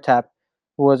 Wiretap,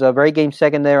 who was a very game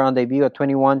second there on debut at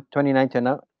 29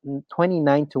 to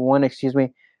 1, excuse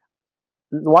me.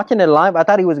 Watching it live, I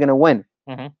thought he was going to win.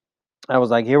 Mm-hmm. I was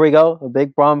like, here we go, a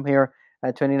big bomb here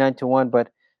at 29 to 1, but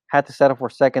had to settle for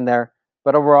second there.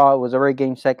 But overall, it was a very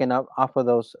game second off of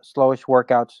those slowish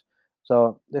workouts.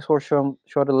 So this horse showed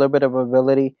a little bit of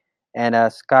ability, and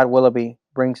Scott Willoughby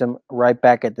brings him right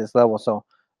back at this level. So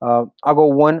I'll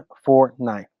go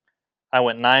 1-4-9. I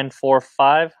went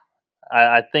 9-4-5.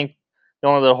 I think the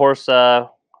only other horse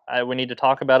we need to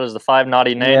talk about is the 5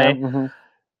 Naughty Nay Nay. Mm-hmm.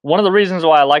 One of the reasons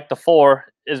why I like the 4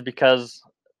 is because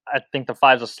I think the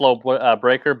 5's a slow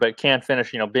breaker, but can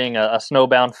finish. Being a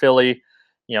snowbound filly,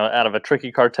 out of a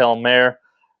tricky cartel mare,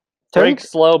 breaks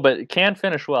slow, but can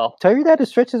finish well. Tell your dad to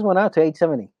stretch this one out to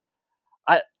 870.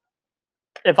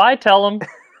 If I tell him,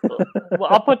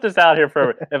 I'll put this out here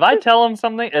forever. If I tell him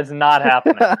something, it's not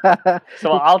happening.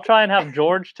 So I'll try and have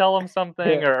George tell him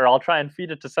something, or I'll try and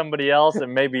feed it to somebody else,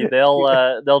 and maybe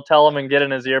they'll tell him and get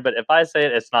in his ear. But if I say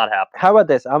it, it's not happening. How about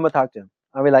this? I'm gonna talk to him.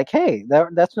 I'll be like, hey,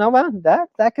 that's snowbound. That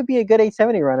could be a good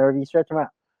 870 runner if you stretch him out.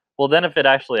 Well, then if it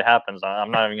actually happens,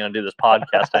 I'm not even going to do this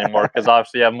podcast anymore because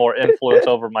obviously I have more influence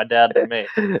over my dad than me.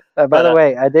 By the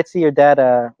way, I did see your dad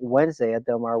Wednesday at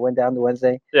Del Mar. Went down to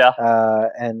Wednesday. Yeah.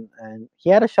 And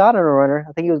he had a shot on a runner.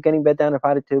 I think he was getting bet down to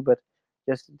 5-2, but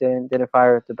just didn't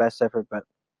fire the best effort. But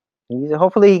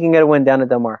hopefully he can get a win down at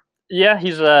Del Mar. Yeah,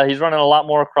 he's running a lot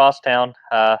more across town.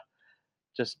 I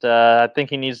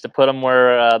think he needs to put them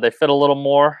where they fit a little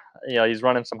more. He's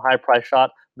running some high price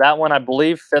shot. That one I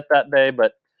believe fit that day,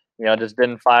 but just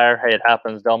didn't fire. Hey, it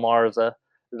happens. Del Mar is a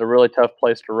really tough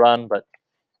place to run, but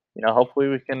hopefully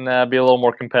we can be a little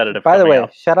more competitive. By the way,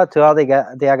 shout out to all the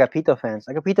Agapito fans.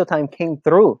 Agapito time came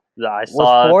through. I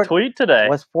saw a tweet today.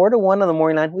 Was 4-1 on the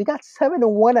morning line. We got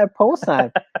 7-1 at post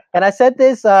time, and I said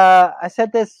this on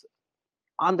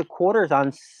the quarters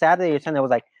on Saturday or Sunday. I was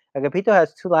like, Agapito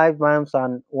has 2 live bombs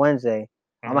on Wednesday.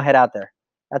 Mm-hmm. I'm gonna head out there.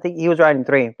 I think he was riding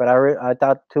 3, but I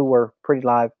thought 2 were pretty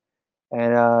live,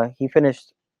 and he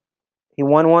finished. He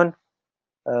won one.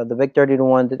 The big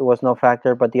 30-1 was no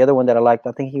factor, but the other one that I liked,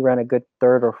 I think he ran a good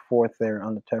 3rd or 4th there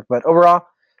on the turf. But overall,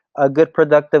 a good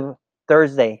productive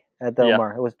Thursday at Del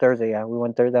Mar. It was Thursday, yeah. We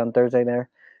went down Thursday there.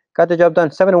 Got the job done.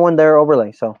 7-1 there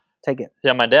overlay, so take it.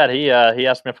 Yeah, my dad, he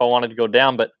asked me if I wanted to go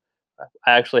down, but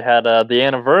I actually had the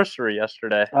anniversary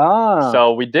yesterday.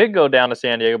 So we did go down to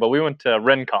San Diego, but we went to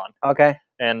Rincon. Okay.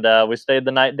 And we stayed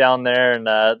the night down there, and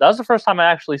that was the first time I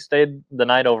actually stayed the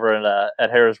night over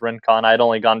at Harrah's Rincon. I'd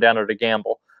only gone down there to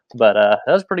gamble, but that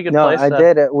was a pretty good place. No, I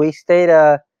did. We stayed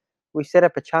at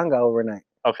Pachanga overnight.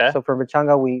 Okay. So from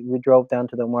Pachanga, we drove down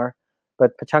to Del Mar.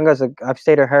 But Pachanga's I've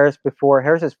stayed at Harrah's before.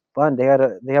 Harrah's is fun. They have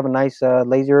a nice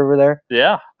lazy river there.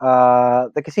 Yeah.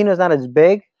 The casino's not as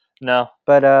big. No.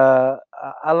 But I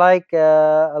like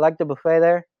the buffet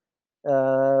there.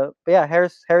 But yeah,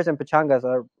 Harrah's and Pachanga's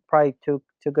are probably two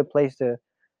good places to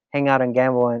hang out and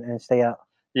gamble and stay out.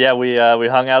 Yeah, we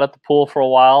hung out at the pool for a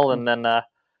while, and then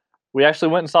we actually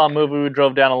went and saw a movie. We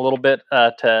drove down a little bit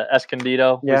to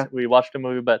Escondido. Yeah. We watched a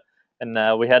movie,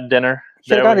 and we had dinner.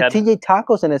 Should have gone to TJ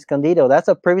Tacos in Escondido. That's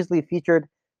a previously featured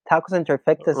Tacos and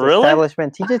Trifectas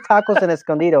establishment. TJ Tacos in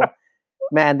Escondido.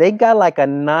 Man, they got like a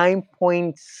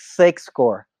 9.6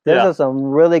 score. There's some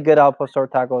really good al pastor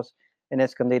tacos in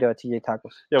Escondido at TJ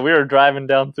Tacos. Yeah, we were driving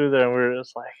down through there, and we were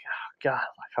just like, oh, God,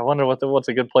 I wonder what's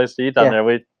a good place to eat down there.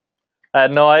 I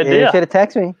had no idea. Yeah, you should have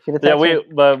texted me.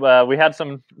 We had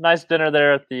some nice dinner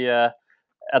there at the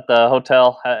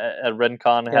hotel at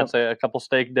Rincon. Had a couple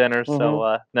steak dinners. Mm-hmm.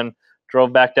 So then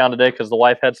drove back down today because the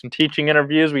wife had some teaching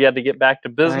interviews. We had to get back to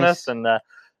business, and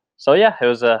so yeah, it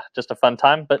was just a fun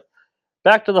time. But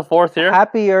back to the 4th here.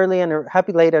 Happy late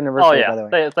anniversary. By the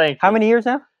way. Thank you. How many years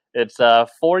now? It's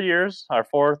 4 years, our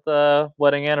 4th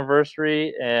wedding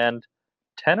anniversary, and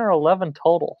 10 or 11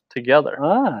 total together.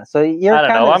 So you're I don't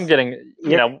know. I'm getting,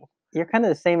 You're kind of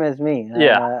the same as me.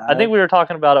 Yeah, I think we were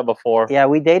talking about it before. Yeah,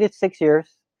 we dated 6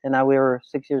 years, and now we were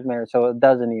 6 years married, so a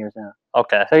dozen years now.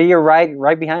 Okay. So you're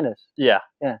right behind us. Yeah.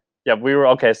 We were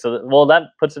okay. So that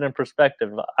puts it in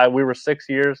perspective. We were 6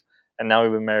 years, and now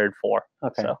we've been married 4.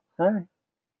 Okay. So. All right.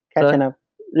 Catching up.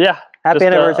 Yeah. Happy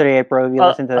anniversary, April, if you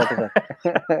listen to that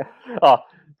episode. Oh,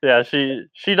 yeah,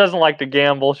 she doesn't like to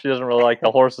gamble. She doesn't really like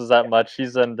the horses that much.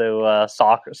 She's into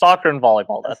soccer and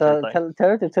volleyball. So tell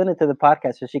her to tune into the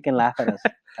podcast so she can laugh at us.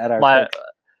 At our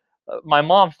my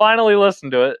mom finally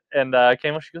listened to it and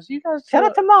came up. She goes, "You guys shout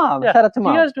out to mom. Yeah, shout out to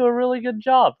mom. You guys do a really good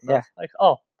job." Yeah. Like,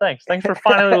 oh, Thanks for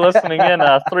finally listening in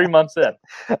 3 months in.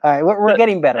 All right, we're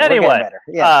getting better. Anyway, we're getting better.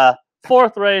 Yes.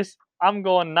 Fourth race, I'm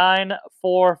going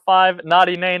 9-4-5.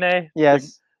 Naughty Nene.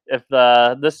 Yes. If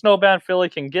the Snowbound filly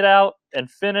can get out and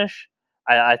finish,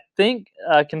 I think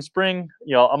can spring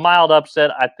a mild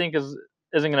upset. I think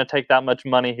isn't going to take that much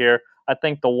money here. I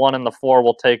think the 1 and the 4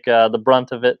 will take the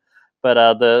brunt of it. But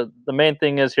the main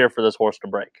thing is here for this horse to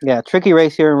break. Yeah, tricky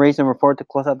race here in race number 4 to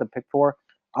close out the pick 4.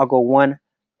 I'll go 1,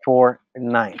 4,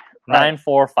 9. 9,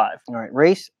 4, 5. All right,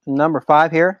 race number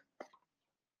 5 here.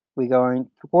 We going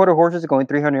quarter horses going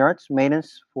 300 yards.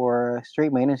 Maidens for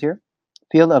straight maidens here.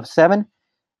 Field of 7.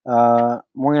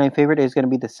 Morning line favorite is going to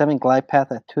be the 7 Glide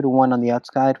Path at 2-1 on the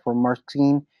outside for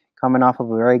Marcin, coming off of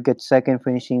a very good second,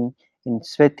 finishing in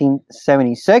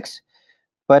 1576.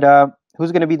 But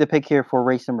who's going to be the pick here for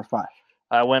race number 5?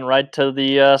 I went right to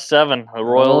the 7, a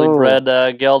royally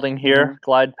bred gelding here, Mm-hmm.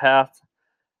 Glide Path.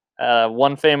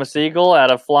 One Famous Eagle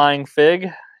out of Flying Fig.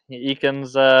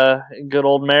 Eakin's good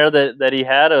old mare that he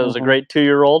had. It was a great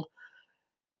 2-year-old.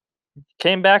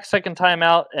 Came back second time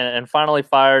out and finally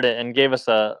fired and gave us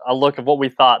a look of what we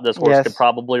thought this horse could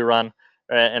probably run,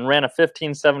 and ran a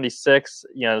 1576.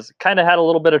 Kind of had a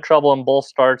little bit of trouble in both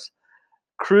starts.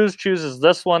 Cruz chooses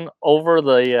this one over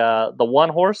the 1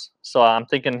 horse, so I'm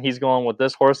thinking he's going with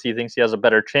this horse. He thinks he has a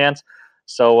better chance.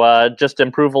 So just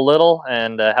improve a little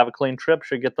and have a clean trip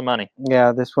should get the money.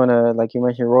 Yeah, this one, like you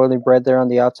mentioned, royally bred there on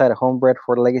the outside, a homebred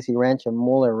for Legacy Ranch and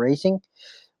Muller Racing.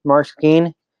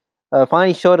 Marcin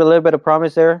finally showed a little bit of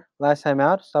promise there last time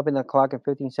out, stopping the clock in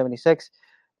 1576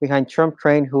 behind Trump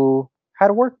Train, who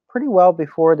had worked pretty well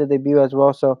before the debut as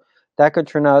well. So that could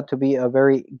turn out to be a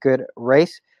very good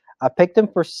race. I picked him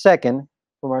for second.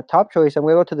 From our top choice, I'm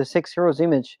going to go to the 6 Heroes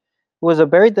Image, who was a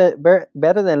better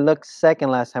than look second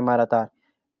last time out, I thought.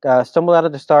 Stumbled out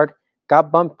of the start,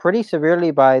 got bumped pretty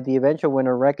severely by the eventual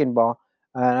winner, Wrecking Ball.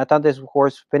 And I thought this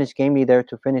horse finished gamely there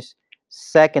to finish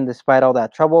second despite all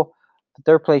that trouble. The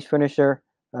third place finisher,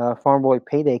 Farm Boy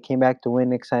Payday, came back to win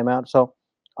next time out. So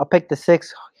I'll pick the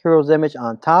 6 Heroes Image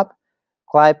on top,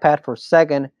 Glide Path for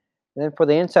second. And then for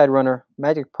the inside runner,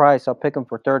 Magic Price, I'll pick him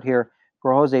for third here.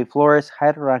 For Jose Flores,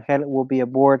 Hyder Rangel will be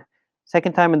aboard.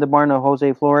 Second time in the barn of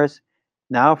Jose Flores.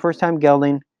 Now first time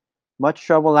gelding. Much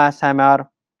trouble last time out.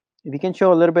 If he can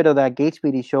show a little bit of that gate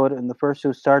speed he showed in the first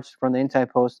 2 starts from the inside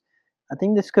post, I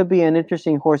think this could be an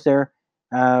interesting horse there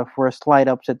for a slight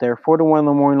upset there. 4-1 on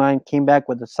the morning line. Came back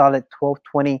with a solid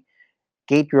 12-20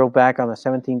 gate drove back on the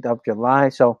 17th of July.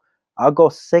 So I'll go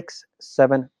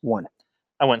 6-7-1.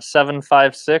 I went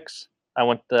 7-5-6. I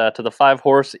went to the 5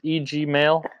 horse EG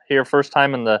Mail here, first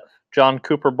time in the John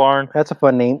Cooper barn. That's a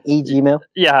fun name, EG Mail.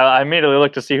 Yeah, I immediately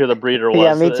looked to see who the breeder was.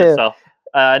 Yeah, me too. So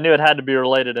I knew it had to be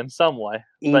related in some way.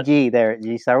 EG there.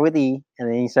 You start with E, and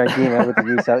then you start Gmail with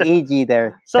the G. So EG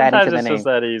there. Sometimes it's just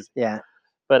that easy. Yeah.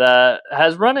 But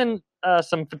has run in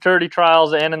some futurity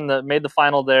trials and made the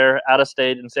final there out of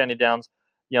state in Sandy Downs.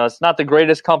 It's not the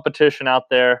greatest competition out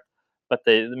there, but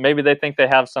maybe they think they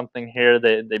have something here.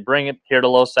 They bring it here to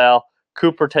Los Al.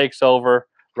 Cooper takes over.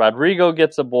 Rodrigo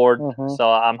gets aboard.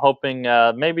 So I'm hoping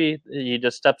maybe he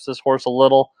just steps this horse a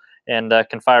little and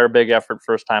can fire a big effort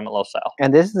first time at Los Al.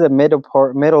 And this is a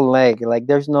middle leg. Like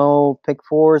there's no pick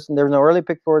 4s, and there's no early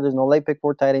pick 4, there's no late pick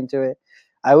 4 tied into it.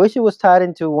 I wish it was tied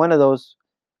into one of those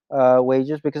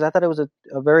wagers because I thought it was a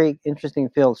very interesting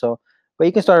field. But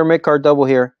you can start a mid-card double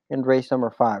here in race number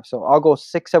 5. So I'll go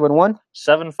 6-7-1.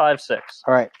 7-5-6.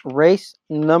 All right, race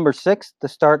number 6, the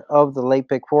start of the late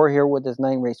pick 4 here with this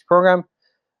 9-race program.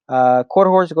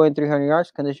 Quarter horse going 300 yards.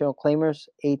 Conditional claimers,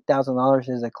 $8,000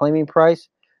 is the claiming price.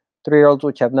 3-year-olds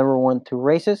which have never won 2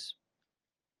 races.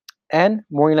 And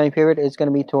morning line favorite is going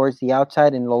to be towards the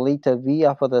outside in Lolita V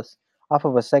off of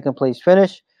a second place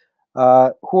finish.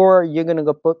 Who are you going to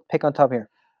go pick on top here?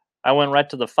 I went right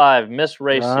to the 5, Miss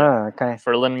Racing,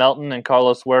 for Lynn Melton and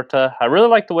Carlos Huerta. I really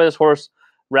like the way this horse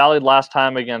rallied last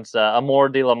time against Amor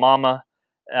de la Mama.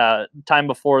 Time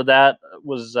before that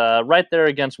was right there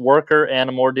against Worker and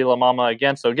Amor de la Mama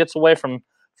again. So it gets away from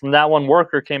that one.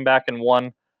 Worker came back and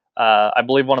won, I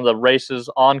believe, one of the races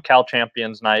on Cal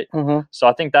Champions Night. So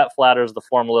I think that flatters the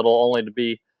form a little, only to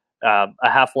be a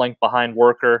half length behind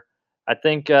Worker. I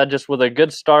think just with a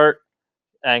good start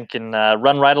and can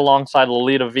run right alongside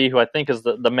Lolita V, who I think is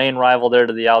the main rival there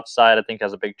to the outside, I think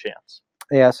has a big chance.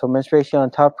 Yeah, so Miss Racing on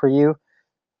top for you.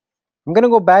 I'm going to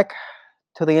go back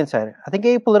to the inside. I think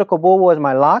Apolitical Bull was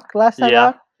my lock last time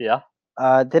out. Yeah.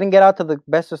 Didn't get out to the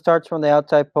best of starts from the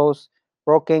outside post.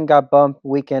 Broke in, got bumped,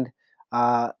 weekend.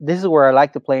 This is where I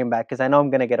like to play him back because I know I'm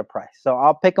going to get a price. So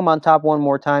I'll pick him on top one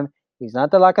more time. He's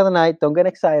not the lock of the night. Don't get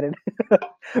excited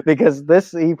because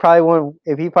he probably won't.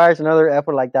 If he fires another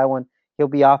effort like that one, he'll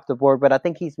be off the board. But I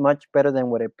think he's much better than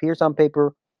what it appears on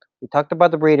paper. We talked about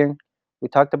the breeding. We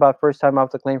talked about first time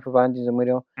off the claim for Valentin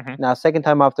Zamudio. Now, second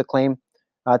time off the claim,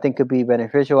 I think could be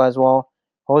beneficial as well.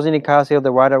 Jose Nicasio,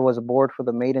 the rider, was aboard for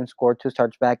the maiden, scored 2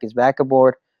 starts back, is back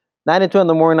aboard. 9-2 on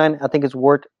the morning line. I think it's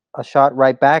worth a shot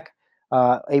right back.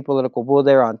 Apolitical Bull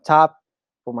there on top.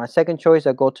 For my second choice,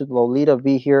 I go to Lolita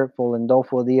V here for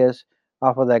Lindolfo Diaz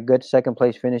off of that good second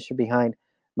place finisher behind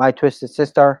My Twisted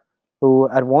Sister, who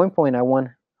at one point I want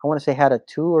to say had a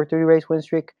 2 or 3 race win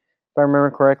streak, if I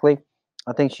remember correctly.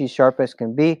 I think she's sharp as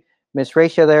can be. Miss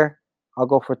Racia there, I'll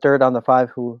go for third on the 5,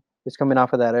 who is coming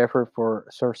off of that effort for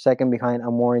second behind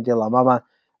Amore de la Mama.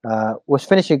 Was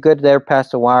finishing good there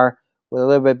past the wire with a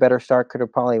little bit better start. Could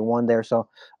have probably won there. So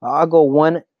I'll go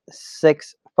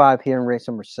 1-6-5 here in race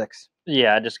number 6.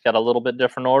 Yeah, I just got a little bit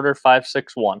different order.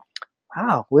 5-6-1.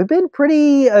 Wow, we've been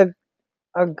pretty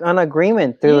on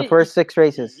agreement through the first 6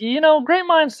 races. Great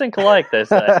minds think alike, they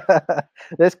say.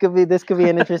 This could be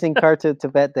an interesting card to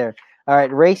bet there. All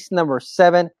right, race number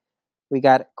 7. We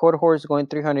got quarter horse going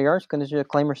 300 yards. Condition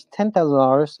claimers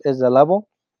 $10,000 is the level.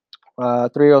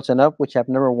 3-year-olds and up, which have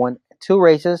never won 2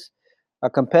 races. A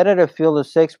competitive field of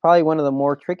 6, probably one of the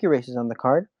more tricky races on the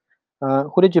card.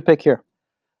 Who did you pick here?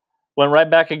 Went right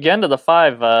back again to the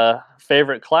 5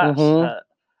 favorite class.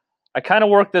 I kind of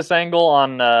worked this angle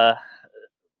on,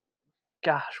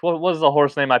 what was the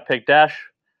horse name I picked? Dash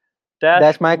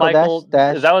Michael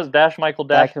Dash. That was Dash Michael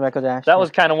Dash. That was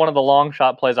kind of one of the long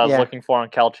shot plays I was looking for on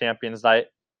Cal Champions Night.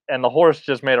 And the horse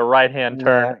just made a right-hand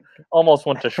turn, almost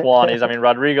went to Schwannies. I mean,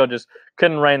 Rodrigo just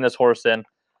couldn't rein this horse in.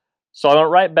 So I went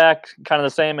right back, kind of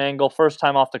the same angle, first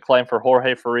time off the claim for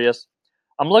Jorge Farias.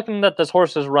 I'm looking at this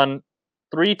horse has run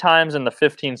 3 times in the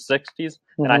 1560s,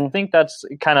 and I think that's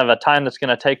kind of a time that's going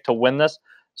to take to win this.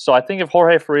 So I think if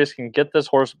Jorge Farias can get this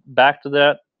horse back to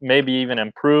that, maybe even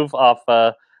improve off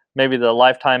maybe the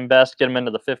lifetime best, get him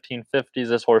into the 1550s,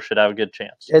 this horse should have a good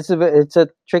chance. It's a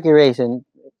tricky race, and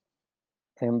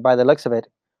by the looks of it,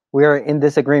 we are in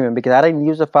disagreement because I didn't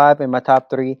use a 5 in my top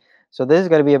 3. So this is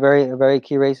going to be a very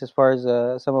key race as far as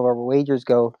some of our wagers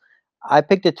go. I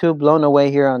picked a 2, Blown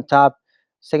Away here on top.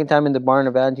 Second time in the barn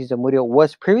of Valentin Zamudio.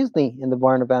 Was previously in the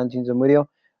barn of Valentin Zamudio.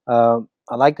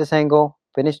 I like this angle.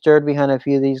 Finished third behind a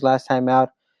few of these last time out.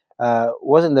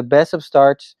 Wasn't the best of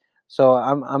starts. So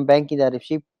I'm banking that if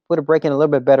she put a break in a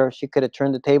little bit better, she could have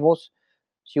turned the tables.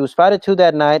 She was 5-2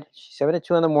 that night. She's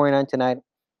 7-2 on the morning line tonight.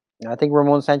 I think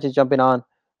Ramon Sanchez jumping on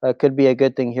could be a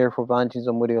good thing here for Valentin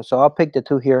Zamudio. So I'll pick the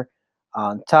 2 here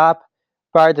on top.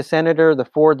 Fire the Senator, the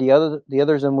 4, the other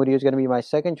Zamudio is going to be my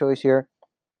second choice here.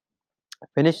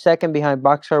 Finished second behind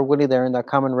Boxcar Willie there in that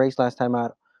common race last time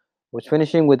out. Was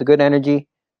finishing with good energy.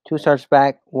 2 starts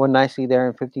back, won nicely there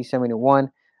in 50-71.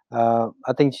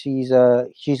 I think she's a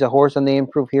horse on the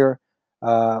improve here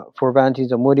for Valentin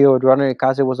Zamudio. Eduardo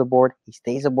Nicasio was aboard. He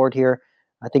stays aboard here.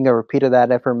 I think a repeat of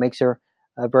that effort makes her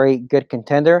a very good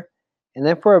contender. And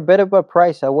then for a bit of a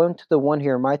price, I went to the 1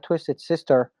 here, My Twisted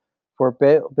Sister for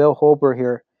Bill Holber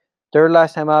here. Third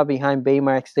last time out behind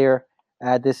Baymax there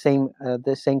at this same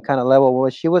kind of level. Well,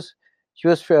 she was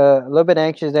a little bit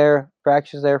anxious there,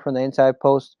 fractures there from the inside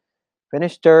post.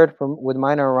 Finished third with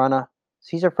Minor Arana.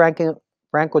 Cesar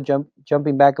Franco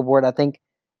jumping back aboard, I think,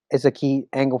 is a key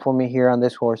angle for me here on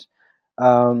this horse.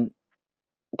 The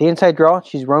inside draw,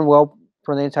 she's run well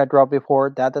from the inside draw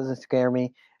before. That doesn't scare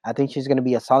me. I think she's going to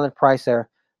be a solid price there.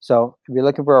 So if you're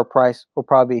looking for a price, we'll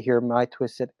probably hear My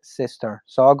Twisted Sister.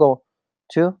 So I'll go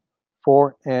 2,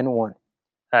 4, and 1.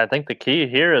 I think the key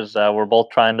here is we're both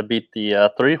trying to beat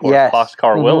the 3-horse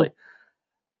Boxcar Willie.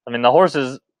 I mean, the horse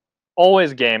is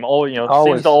always game.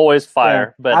 Seems to always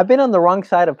fire. Yeah. But I've been on the wrong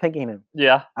side of picking him.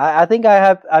 Yeah, I think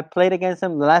I played against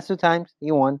him the last 2 times.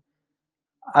 He won.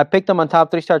 I picked him on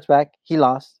top 3 starts back. He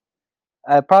lost.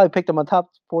 I probably picked him on top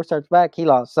 4 starts back. He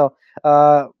lost. So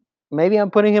maybe I'm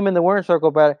putting him in the winner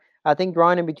circle, but I think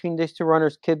drawing in between these 2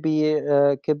 runners could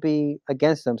be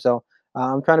against them. So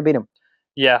I'm trying to beat him.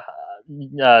 Yeah.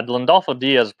 Lindolfo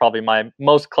Diaz is probably my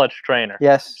most clutch trainer.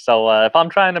 Yes. So if I'm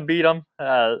trying to beat him,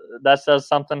 that says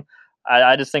something.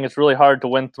 I just think it's really hard to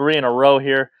win 3 in a row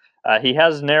here. He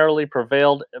has narrowly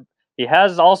prevailed. He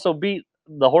has also beat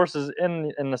the horses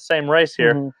in the same race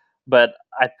here. But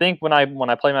I think when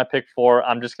I play my pick 4,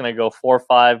 I'm just going to go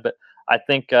 4-5. But I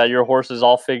think your horses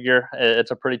all figure.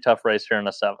 It's a pretty tough race here in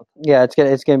the 7th. Yeah,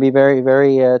 it's gonna be very,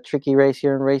 very tricky race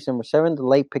here in race number 7. The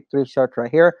late pick 3 starts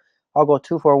right here. I'll go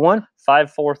 2-4-1.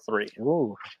 5-4-3.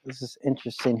 Ooh, this is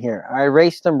interesting here. All right,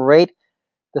 race number 8.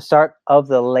 The start of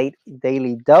the late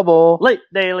daily double. Late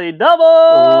daily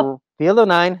double. Field of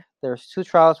 9. There's 2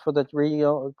 trials for the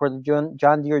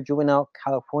John Deere Juvenile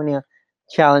California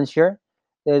Challenge here.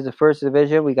 There's the first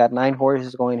division. We got 9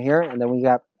 horses going here, and then we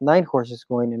got 9 horses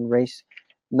going in race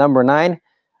number 9.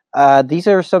 These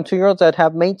are some 2-year-olds that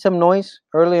have made some noise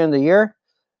earlier in the year.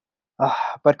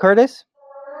 But Curtis,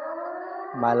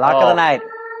 my lock of the night.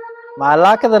 My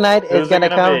lock of the night is going to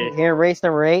come here in race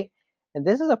number 8. And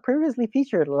this is a previously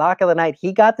featured lock of the night.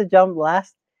 He got the jump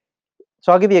last.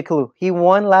 So I'll give you a clue. He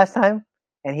won last time,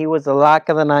 and he was the lock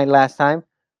of the night last time.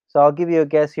 So I'll give you a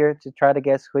guess here to try to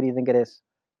guess who do you think it is.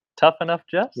 Tough Enough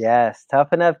Jess? Yes,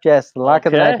 Tough Enough Jess. Lock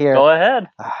of the night here. Go ahead.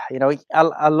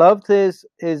 I loved his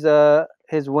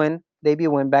win,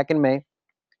 debut win back in May.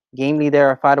 Gamely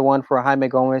there, 5-1 for Jaime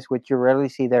Gomez, which you rarely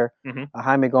see there.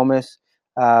 Jaime Gomez,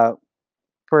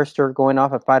 first start going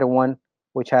off at 5-1,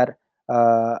 which had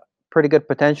pretty good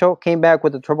potential. Came back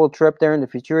with a triple trip there in the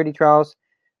futurity trials.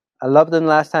 I loved him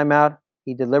last time out.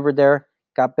 He delivered there,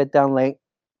 got bit down late,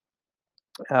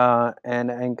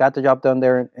 and got the job done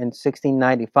there in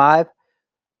 1695.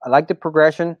 I like the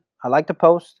progression. I like the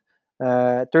post.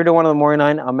 3-1 on the morning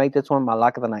line. I'll make this one my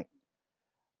lock of the night.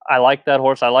 I like that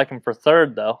horse. I like him for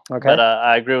third, though. Okay. But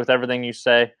I agree with everything you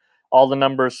say. All the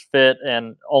numbers fit,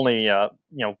 and only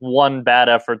one bad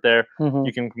effort there.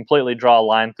 You can completely draw a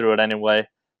line through it anyway.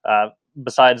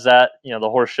 Besides that, the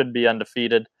horse should be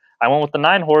undefeated. I went with the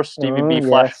 9-horse Stevie B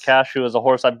Flash Cash, who is a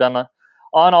horse I've been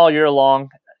on all year long,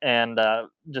 and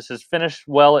just has finished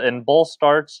well in both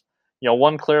starts.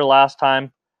 One clear last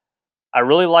time. I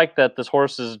really like that this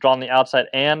horse is drawn the outside,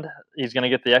 and he's going to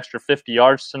get the extra 50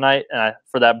 yards tonight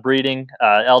for that breeding.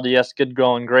 LDS Good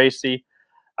Going Gracie.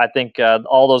 I think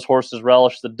all those horses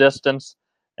relish the distance,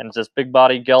 and it's this big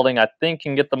body gelding I think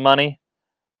can get the money.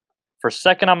 For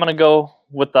second, I'm going to go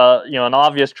with an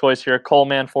obvious choice here,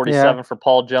 Coleman 47 for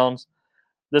Paul Jones.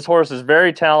 This horse is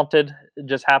very talented. It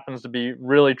just happens to be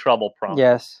really trouble prone.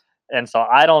 Yes. And so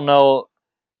I don't know,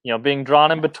 being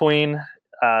drawn in between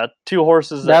 2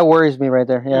 horses. That worries me right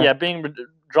there. Yeah, being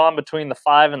drawn between the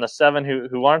 5 and the 7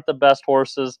 who aren't the best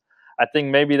horses. I think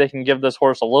maybe they can give this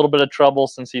horse a little bit of trouble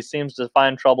since he seems to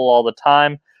find trouble all the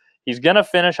time. He's going to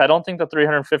finish. I don't think the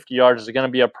 350 yards is going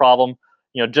to be a problem.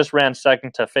 Just ran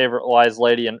second to Favorite Wise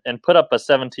Lady and put up a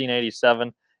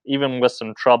 1787, even with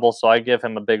some trouble. So I give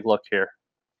him a big look here.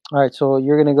 All right, so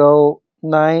you're going to go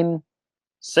 9-6-8.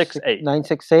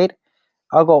 9-6-8.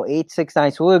 I'll go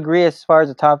 8-6-9. So we'll agree as far as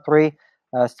the top 3.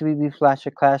 Stevie B Flash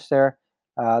Clash there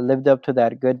lived up to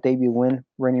that good debut win,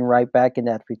 running right back in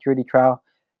that futurity trial.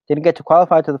 Didn't get to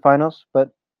qualify to the finals, but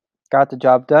got the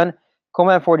job done.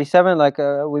 Coleman 47, like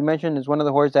we mentioned, is one of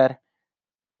the horses that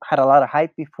had a lot of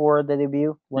hype before the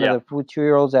debut. One of the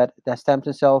 2-year-olds that stamped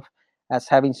himself as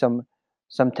having some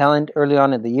talent early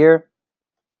on in the year.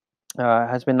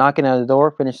 Has been knocking at the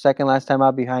door. Finished second last time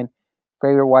out behind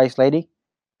Favorite Wise Lady.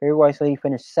 Favorite Wise Lady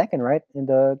finished second, right, in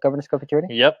the Governor's Cup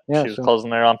Futurity? Yep, she was closing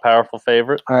there on Powerful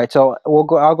Favorite. All right, so I'll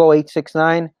go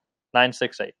 8-6-9.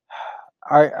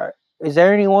 9-6-8. Is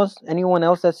there anyone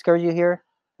else that scares you here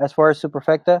as far as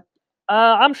Superfecta?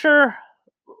 I'm sure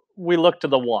we look to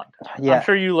the 1. Yeah. I'm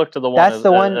sure you look to the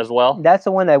 1 as well. That's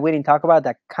the one that we didn't talk about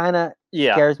that kind of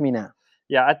scares me now.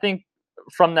 Yeah, I think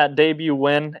from that debut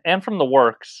win and from the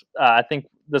works, I think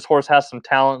this horse has some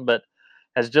talent, but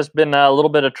has just been a little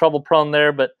bit of trouble prone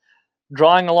there. But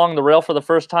drawing along the rail for the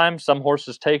first time, some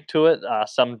horses take to it,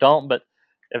 some don't. But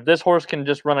if this horse can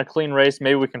just run a clean race,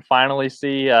 maybe we can finally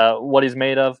see what he's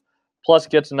made of. Plus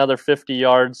gets another 50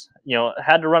 yards.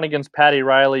 Had to run against Patty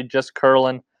Riley, just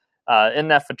curling in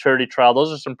that futurity trial.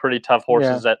 Those are some pretty tough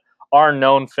horses that are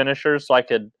known finishers. So I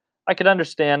could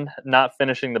understand not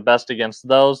finishing the best against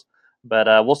those. But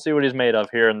we'll see what he's made of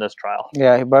here in this trial.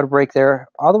 Yeah, he brought a break there.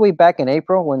 All the way back in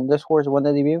April when this horse won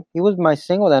the debut, he was my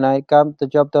single that night. Got the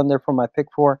job done there for my pick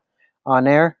 4 on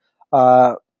air.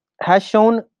 Has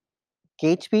shown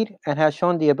gate speed and has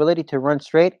shown the ability to run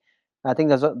straight. I think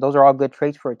those are all good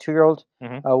traits for a 2-year-old.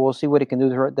 We'll see what he can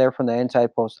do there from the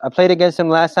inside post. I played against him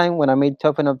last time when I made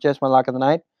Tough Enough Jess my lock of the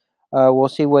night. We'll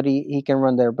see what he can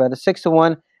run there. But a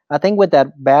 6-1, I think with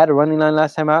that bad running line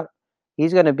last time out,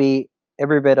 he's going to be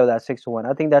every bit of that 6-1.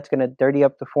 I think that's going to dirty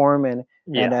up the form, and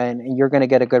you're going to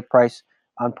get a good price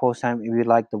on post time if you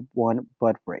like the 1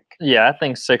 Bud Break. Yeah, I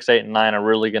think 6, 8, and 9 are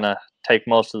really going to take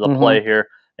most of the play here.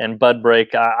 And Bud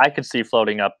Break, I could see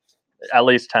floating up at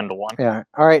least 10-1. Yeah.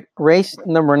 All right. Race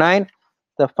number 9,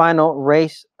 the final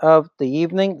race of the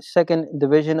evening, second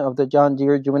division of the John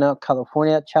Deere Juvenile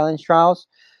California Challenge Trials.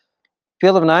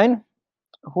 Field of 9.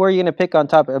 Who are you going to pick on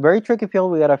top? A very tricky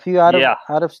field. We got a few out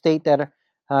of state that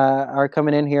are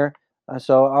coming in here.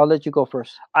 So I'll let you go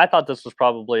first. I thought this was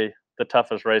probably the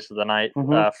toughest race of the night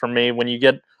for me. When you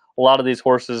get a lot of these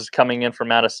horses coming in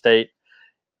from out of state,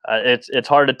 It's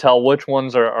hard to tell which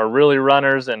ones are really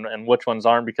runners and which ones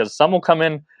aren't, because some will come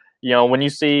in, when you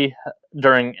see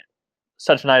during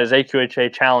such a night as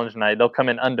AQHA Challenge Night, they'll come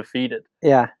in undefeated.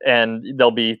 Yeah. And there'll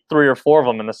be 3 or 4 of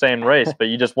them in the same race, but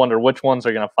you just wonder which ones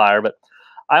are going to fire. But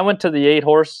I went to the 8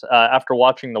 horse after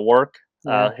watching the work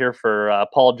here for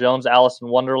Paul Jones, Alice in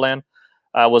Wonderland.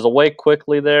 Was away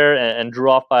quickly there and drew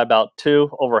off by about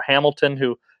 2 over Hamilton,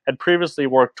 who had previously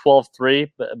worked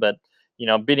 12-3, but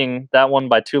beating that one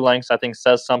by 2 lengths, I think,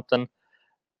 says something.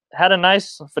 Had a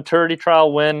nice futurity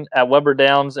trial win at Weber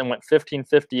Downs and went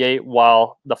 15:58,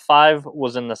 while the 5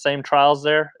 was in the same trials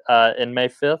there in May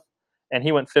 5th, and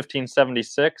he went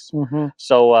 15:76. Mm-hmm.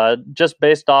 So just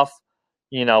based off,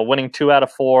 winning 2 out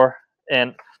of 4,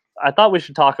 and I thought we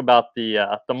should talk about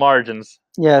the margins.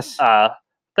 Yes.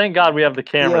 Thank God we have the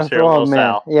cameras here. Oh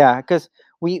man, yeah, because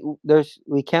we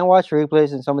can't watch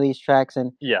replays in some of these tracks,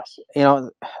 and yes,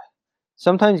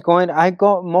 sometimes I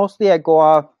go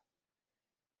off.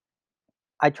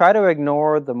 I try to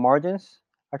ignore the margins.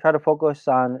 I try to focus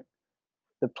on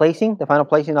the placing, the final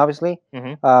placing, obviously.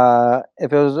 Mm-hmm.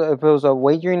 If it was a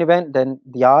wagering event, then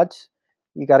the odds,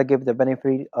 you got to give the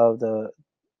benefit of the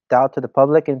doubt to the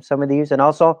public in some of these, and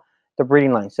also the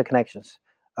breeding lines, the connections.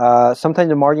 Sometimes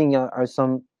the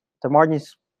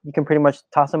margins you can pretty much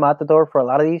toss them out the door for a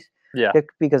lot of these. Yeah.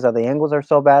 Because of the angles are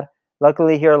so bad.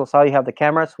 Luckily here at LaSalle you have the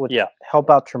cameras, which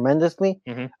help out tremendously.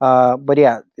 Mm-hmm. But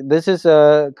yeah, this is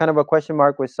a kind of a question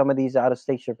mark with some of these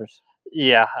out-of-state shippers.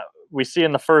 Yeah, we see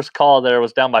in the first call there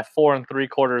was down by 4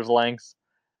 3/4 lengths,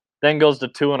 then goes to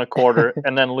 2 1/4,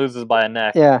 and then loses by a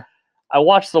neck. Yeah. I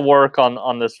watched the work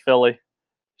on this filly.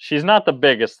 She's not the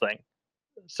biggest thing.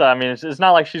 So, I mean, it's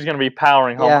not like she's going to be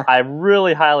powering home. Yeah. I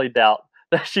really highly doubt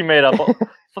that she made up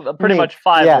pretty much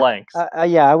 5 lengths.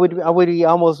 Yeah, I would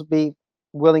almost be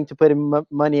willing to put in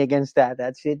money against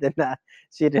that she did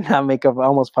not make up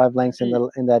almost 5 lengths in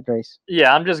that race.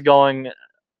 Yeah, I'm going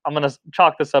to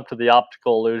chalk this up to the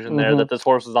optical illusion there, that this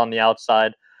horse is on the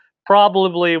outside.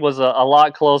 Probably was a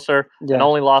lot closer and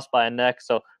only lost by a neck.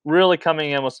 So really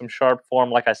coming in with some sharp form.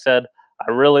 Like I said,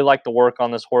 I really like the work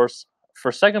on this horse.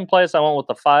 For second place, I went with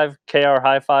the 5 KR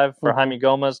High Five for Jaime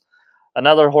Gomez.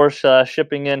 Another horse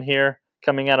shipping in here,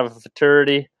 coming out of a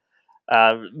futurity.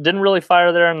 Didn't really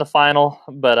fire there in the final,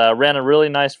 but ran a really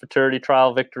nice futurity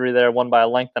trial victory there, won by a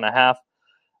length and a half.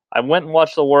 I went and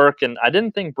watched the work, and I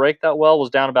didn't think break that well. Was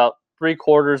down about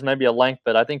 3/4, maybe a length,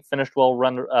 but I think finished well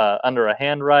under a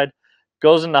hand ride.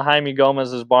 Goes into Jaime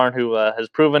Gomez's barn, who has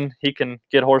proven he can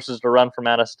get horses to run from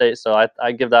out of state. So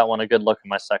I give that one a good look in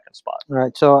my second spot. All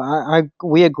right, so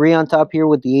we agree on top here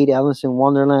with the 8 Alice in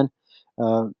Wonderland.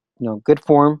 Good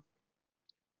form,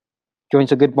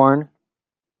 joins a good barn,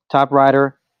 top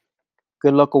rider,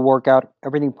 good local workout.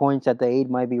 Everything points that the 8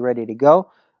 might be ready to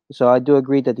go. So I do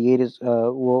agree that the 8 is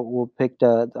will pick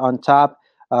on top.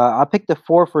 I'll pick the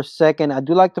 4 for second. I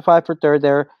do like the 5 for third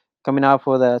there, coming out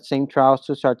for the same trials,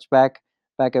 2 starts back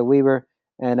at Weber,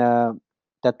 and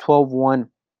that 12-1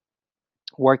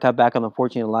 worked out back on the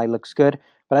 14 light looks good.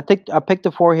 But I picked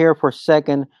the 4 here for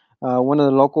second. One of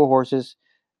the local horses.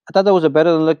 I thought that was a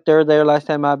better than look there last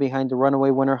time out behind the runaway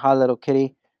winner, Hot Little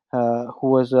Kitty,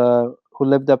 who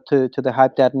lived up to the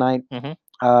hype that night.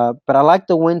 Mm-hmm. But I like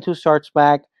the win, 2 starts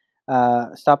back,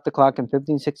 stopped the clock in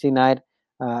 15:69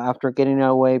 after getting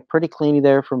away pretty cleanly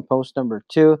there from post number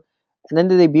 2. And then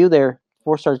the debut there,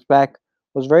 4 starts back,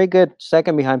 was very good.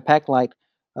 Second behind Packlight.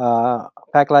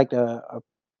 Packlight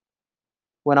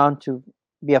went on to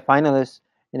be a finalist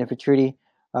in a futurity.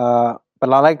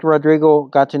 But I liked Rodrigo,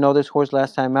 got to know this horse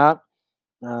last time out.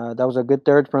 That was a good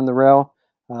third from the rail.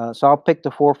 So I'll pick the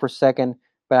 4 for second,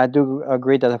 but I do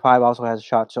agree that the 5 also has a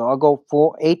shot. So I'll go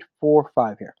 8, 4,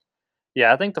 5 here.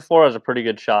 Yeah, I think the 4 has a pretty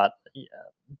good shot.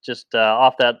 Just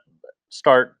off that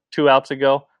start 2 outs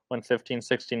ago, went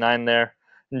 15:69 there,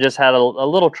 and just had a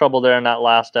little trouble there in that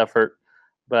last effort.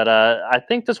 But I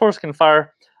think this horse can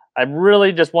fire. I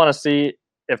really just want to see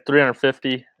if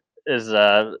 350 is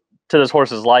to this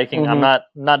horse's liking. Mm-hmm. I'm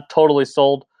not totally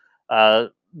sold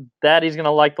that he's going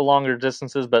to like the longer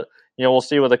distances, but we'll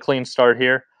see with a clean start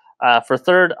here. For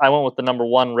third, I went with the number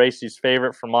 1 Racey's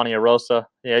Favorite for Monte Rosa.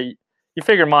 Yeah, you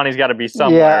figure Monty's got to be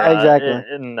somewhere exactly.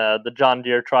 in the John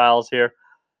Deere trials here.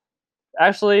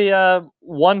 Actually,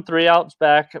 won 3 outs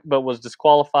back, but was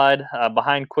disqualified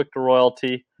behind Quick to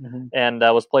Royalty, and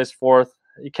was placed 4th.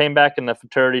 He came back in the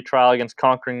futurity trial against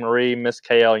Conquering Marie, Miss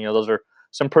KO. Those are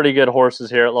some pretty good horses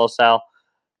here at Los Al.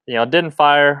 Didn't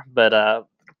fire, but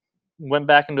went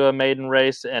back into a maiden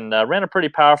race and ran a pretty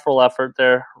powerful effort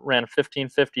there. Ran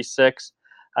 15:56.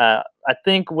 I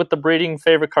think with the breeding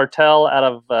favorite Cartel out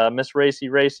of Miss Racy,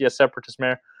 a Separatist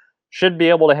mare, should be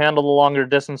able to handle the longer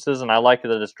distances, and I like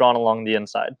that it's drawn along the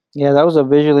inside. Yeah, that was a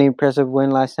visually impressive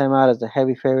win last time out as the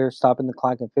heavy favorite, stopping the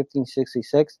clock at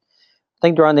 15:66. I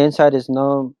think draw on the inside is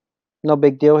no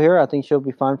big deal here. I think she'll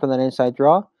be fine for that inside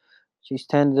draw. She's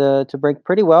tended to break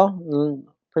pretty well,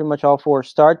 pretty much all 4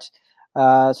 starts. So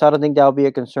I don't think that'll be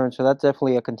a concern. So that's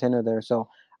definitely a contender there. So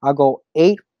I'll go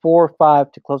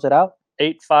 8-4-5 to close it out.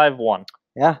 8-5-1.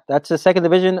 Yeah, that's the second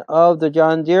division of the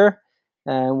John Deere,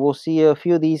 and we'll see a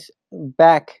few of these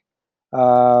back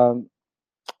for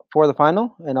the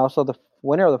final, and also the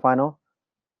winner of the final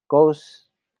goes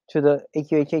to the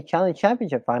AQHA Challenge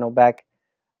Championship final back.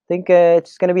 I think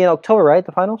it's going to be in October, right?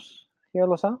 The finals here in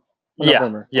Los Angeles?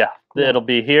 November. Yeah. It'll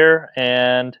be here,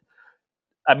 and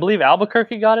I believe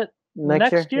Albuquerque got it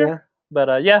next year. Yeah. But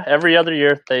every other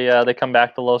year they come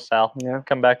back to Los Al. Yeah.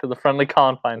 Come back to the friendly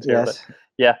confines here. Yes. But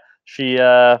yeah, she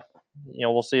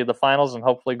we'll see the finals and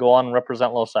hopefully go on and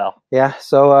represent Los Al. Yeah.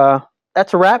 So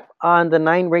that's a wrap on the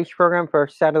 9 race program for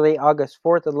Saturday, August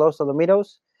 4th at Los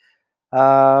Alamitos.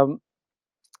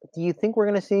 Do you think we're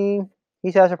going to see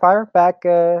East Asher Fire back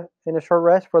in a short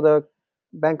rest for the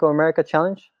Banco America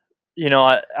Challenge?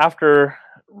 After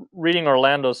reading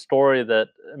Orlando's story that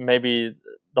maybe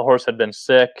the horse had been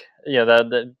sick,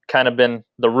 that kind of been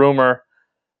the rumor.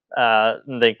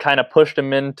 They kind of pushed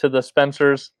him into the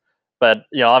Spencers, but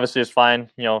obviously it's fine.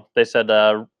 They said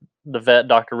the vet,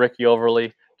 Dr. Ricky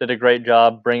Overly, did a great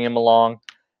job bringing him along,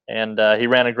 and he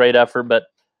ran a great effort. But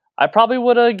I probably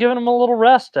would have given him a little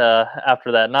rest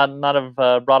after that, not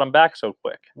have brought him back so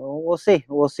quick. Well, we'll see.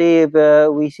 We'll see if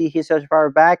we see his power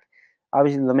back.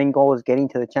 Obviously, the main goal was getting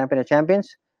to the champion of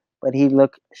champions, but he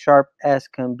looked sharp as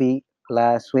can be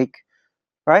last week.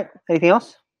 All right. Anything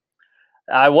else?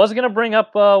 I was going to bring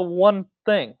up one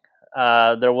thing.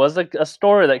 There was a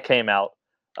story that came out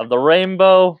of the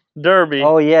Rainbow Derby.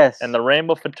 Oh, yes. And the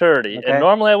Rainbow Futurity. Okay. And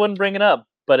normally I wouldn't bring it up,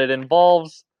 but it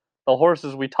involves the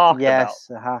horses we talked about.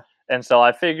 Yes. Uh-huh. And so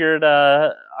I figured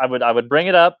I would bring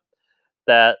it up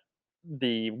that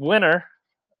the winner,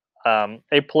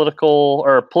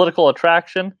 Political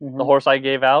Attraction, the horse I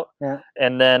gave out,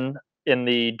 and then in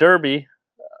the Derby,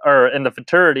 or in the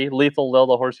Futurity, Lethal Lil,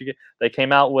 the horse they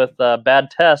came out with bad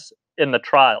tests in the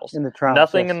trials.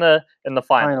 Nothing in the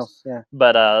finals. Yeah.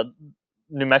 But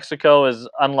New Mexico is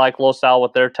unlike Los Al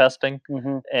with their testing,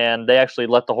 and they actually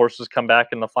let the horses come back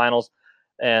in the finals,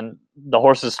 and the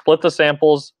horses split the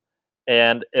samples,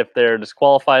 and if they're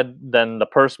disqualified, then the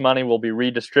purse money will be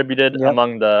redistributed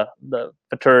among the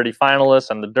Futurity finalists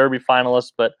and the Derby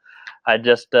finalists. But I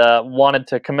just wanted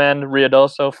to commend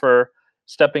Ruidoso for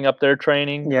stepping up their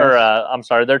training,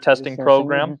 their testing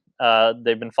program.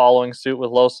 They've been following suit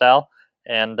with Los Al,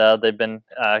 and they've been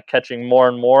catching more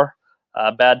and more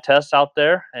bad tests out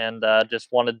there, and just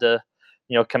wanted to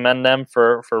commend them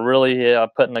for really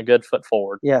putting a good foot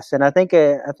forward. Yes, and I think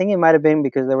it might have been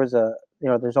because there was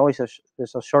there's always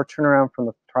there's a short turnaround from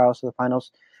the trials to the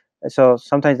finals, so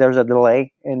sometimes there's a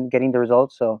delay in getting the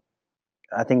results. So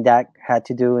I think that had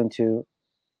to do into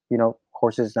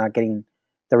horses not getting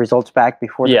the results back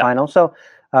before the final. So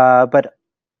but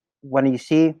when you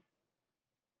see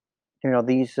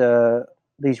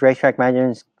these racetrack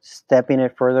managers stepping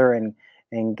it further and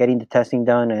getting the testing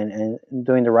done and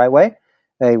doing the right way,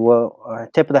 they will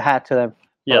tip of the hat to them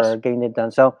for getting it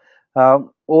done. So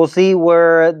we'll see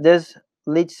where this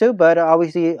leads to, but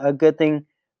obviously a good thing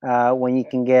when you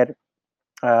can get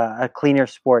a cleaner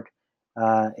sport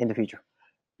in the future.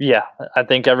 Yeah, I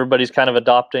think everybody's kind of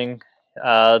adopting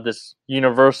this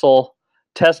universal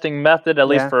testing method, at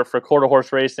least for quarter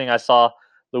horse racing. I saw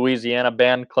Louisiana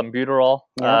ban clenbuterol,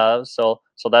 so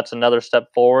that's another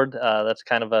step forward. That's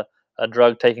kind of a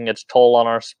drug taking its toll on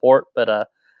our sport, but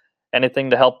anything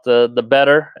to help the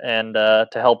better and to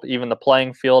help even the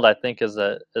playing field, I think is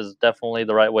definitely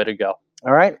the right way to go.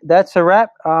 All right, that's a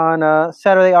wrap on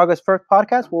Saturday, August 1st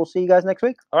podcast. We'll see you guys next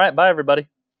week. All right, bye everybody.